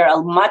 You'll hear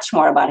much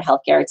more about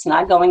healthcare. It's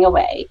not going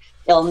away.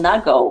 It'll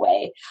not go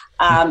away.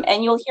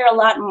 And you'll hear a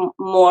lot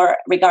more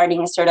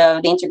regarding sort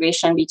of the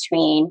integration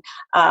between,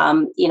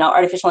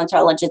 artificial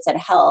intelligence and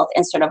health,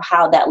 and sort of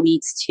how that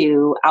leads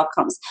to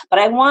outcomes. But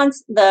I want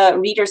the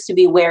readers to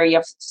be wary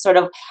of sort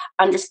of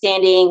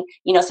understanding,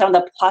 some of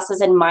the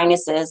pluses and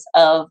minuses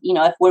of,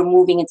 if we're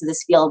moving into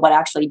this field, what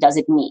actually does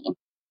it mean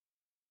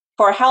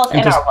for health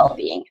and our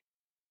well-being.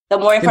 The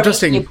more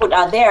information you put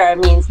out there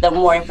means the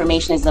more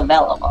information is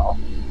available.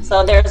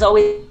 So there's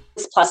always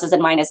pluses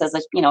and minuses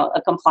as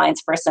a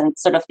compliance person,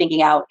 sort of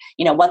thinking out,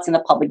 what's in the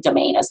public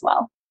domain as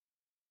well.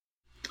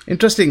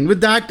 Interesting.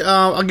 With that,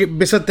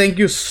 Bisa, thank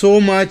you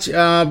so much.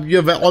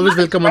 You're always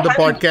welcome on the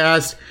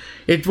podcast.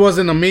 It was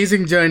an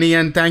amazing journey,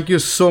 and thank you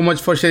so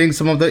much for sharing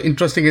some of the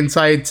interesting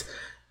insights.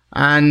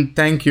 And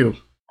thank you.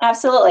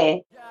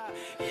 Absolutely.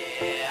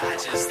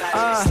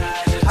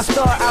 I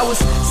thought I was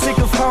sick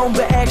of home,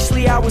 but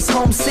actually I was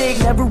homesick.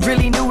 Never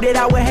really knew that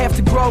I would have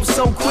to grow up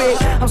so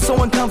quick. I'm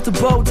so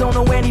uncomfortable, don't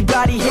know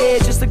anybody here.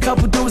 Just a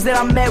couple dudes that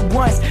I met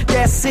once,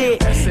 that's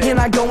it. And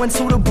I go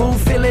into the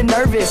booth feeling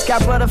nervous.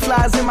 Got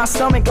butterflies in my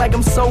stomach like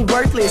I'm so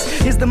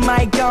worthless. Is the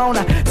mic on?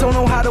 I don't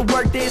know how to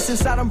work this.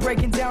 Inside I'm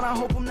breaking down, I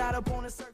hope I'm not up on the surface.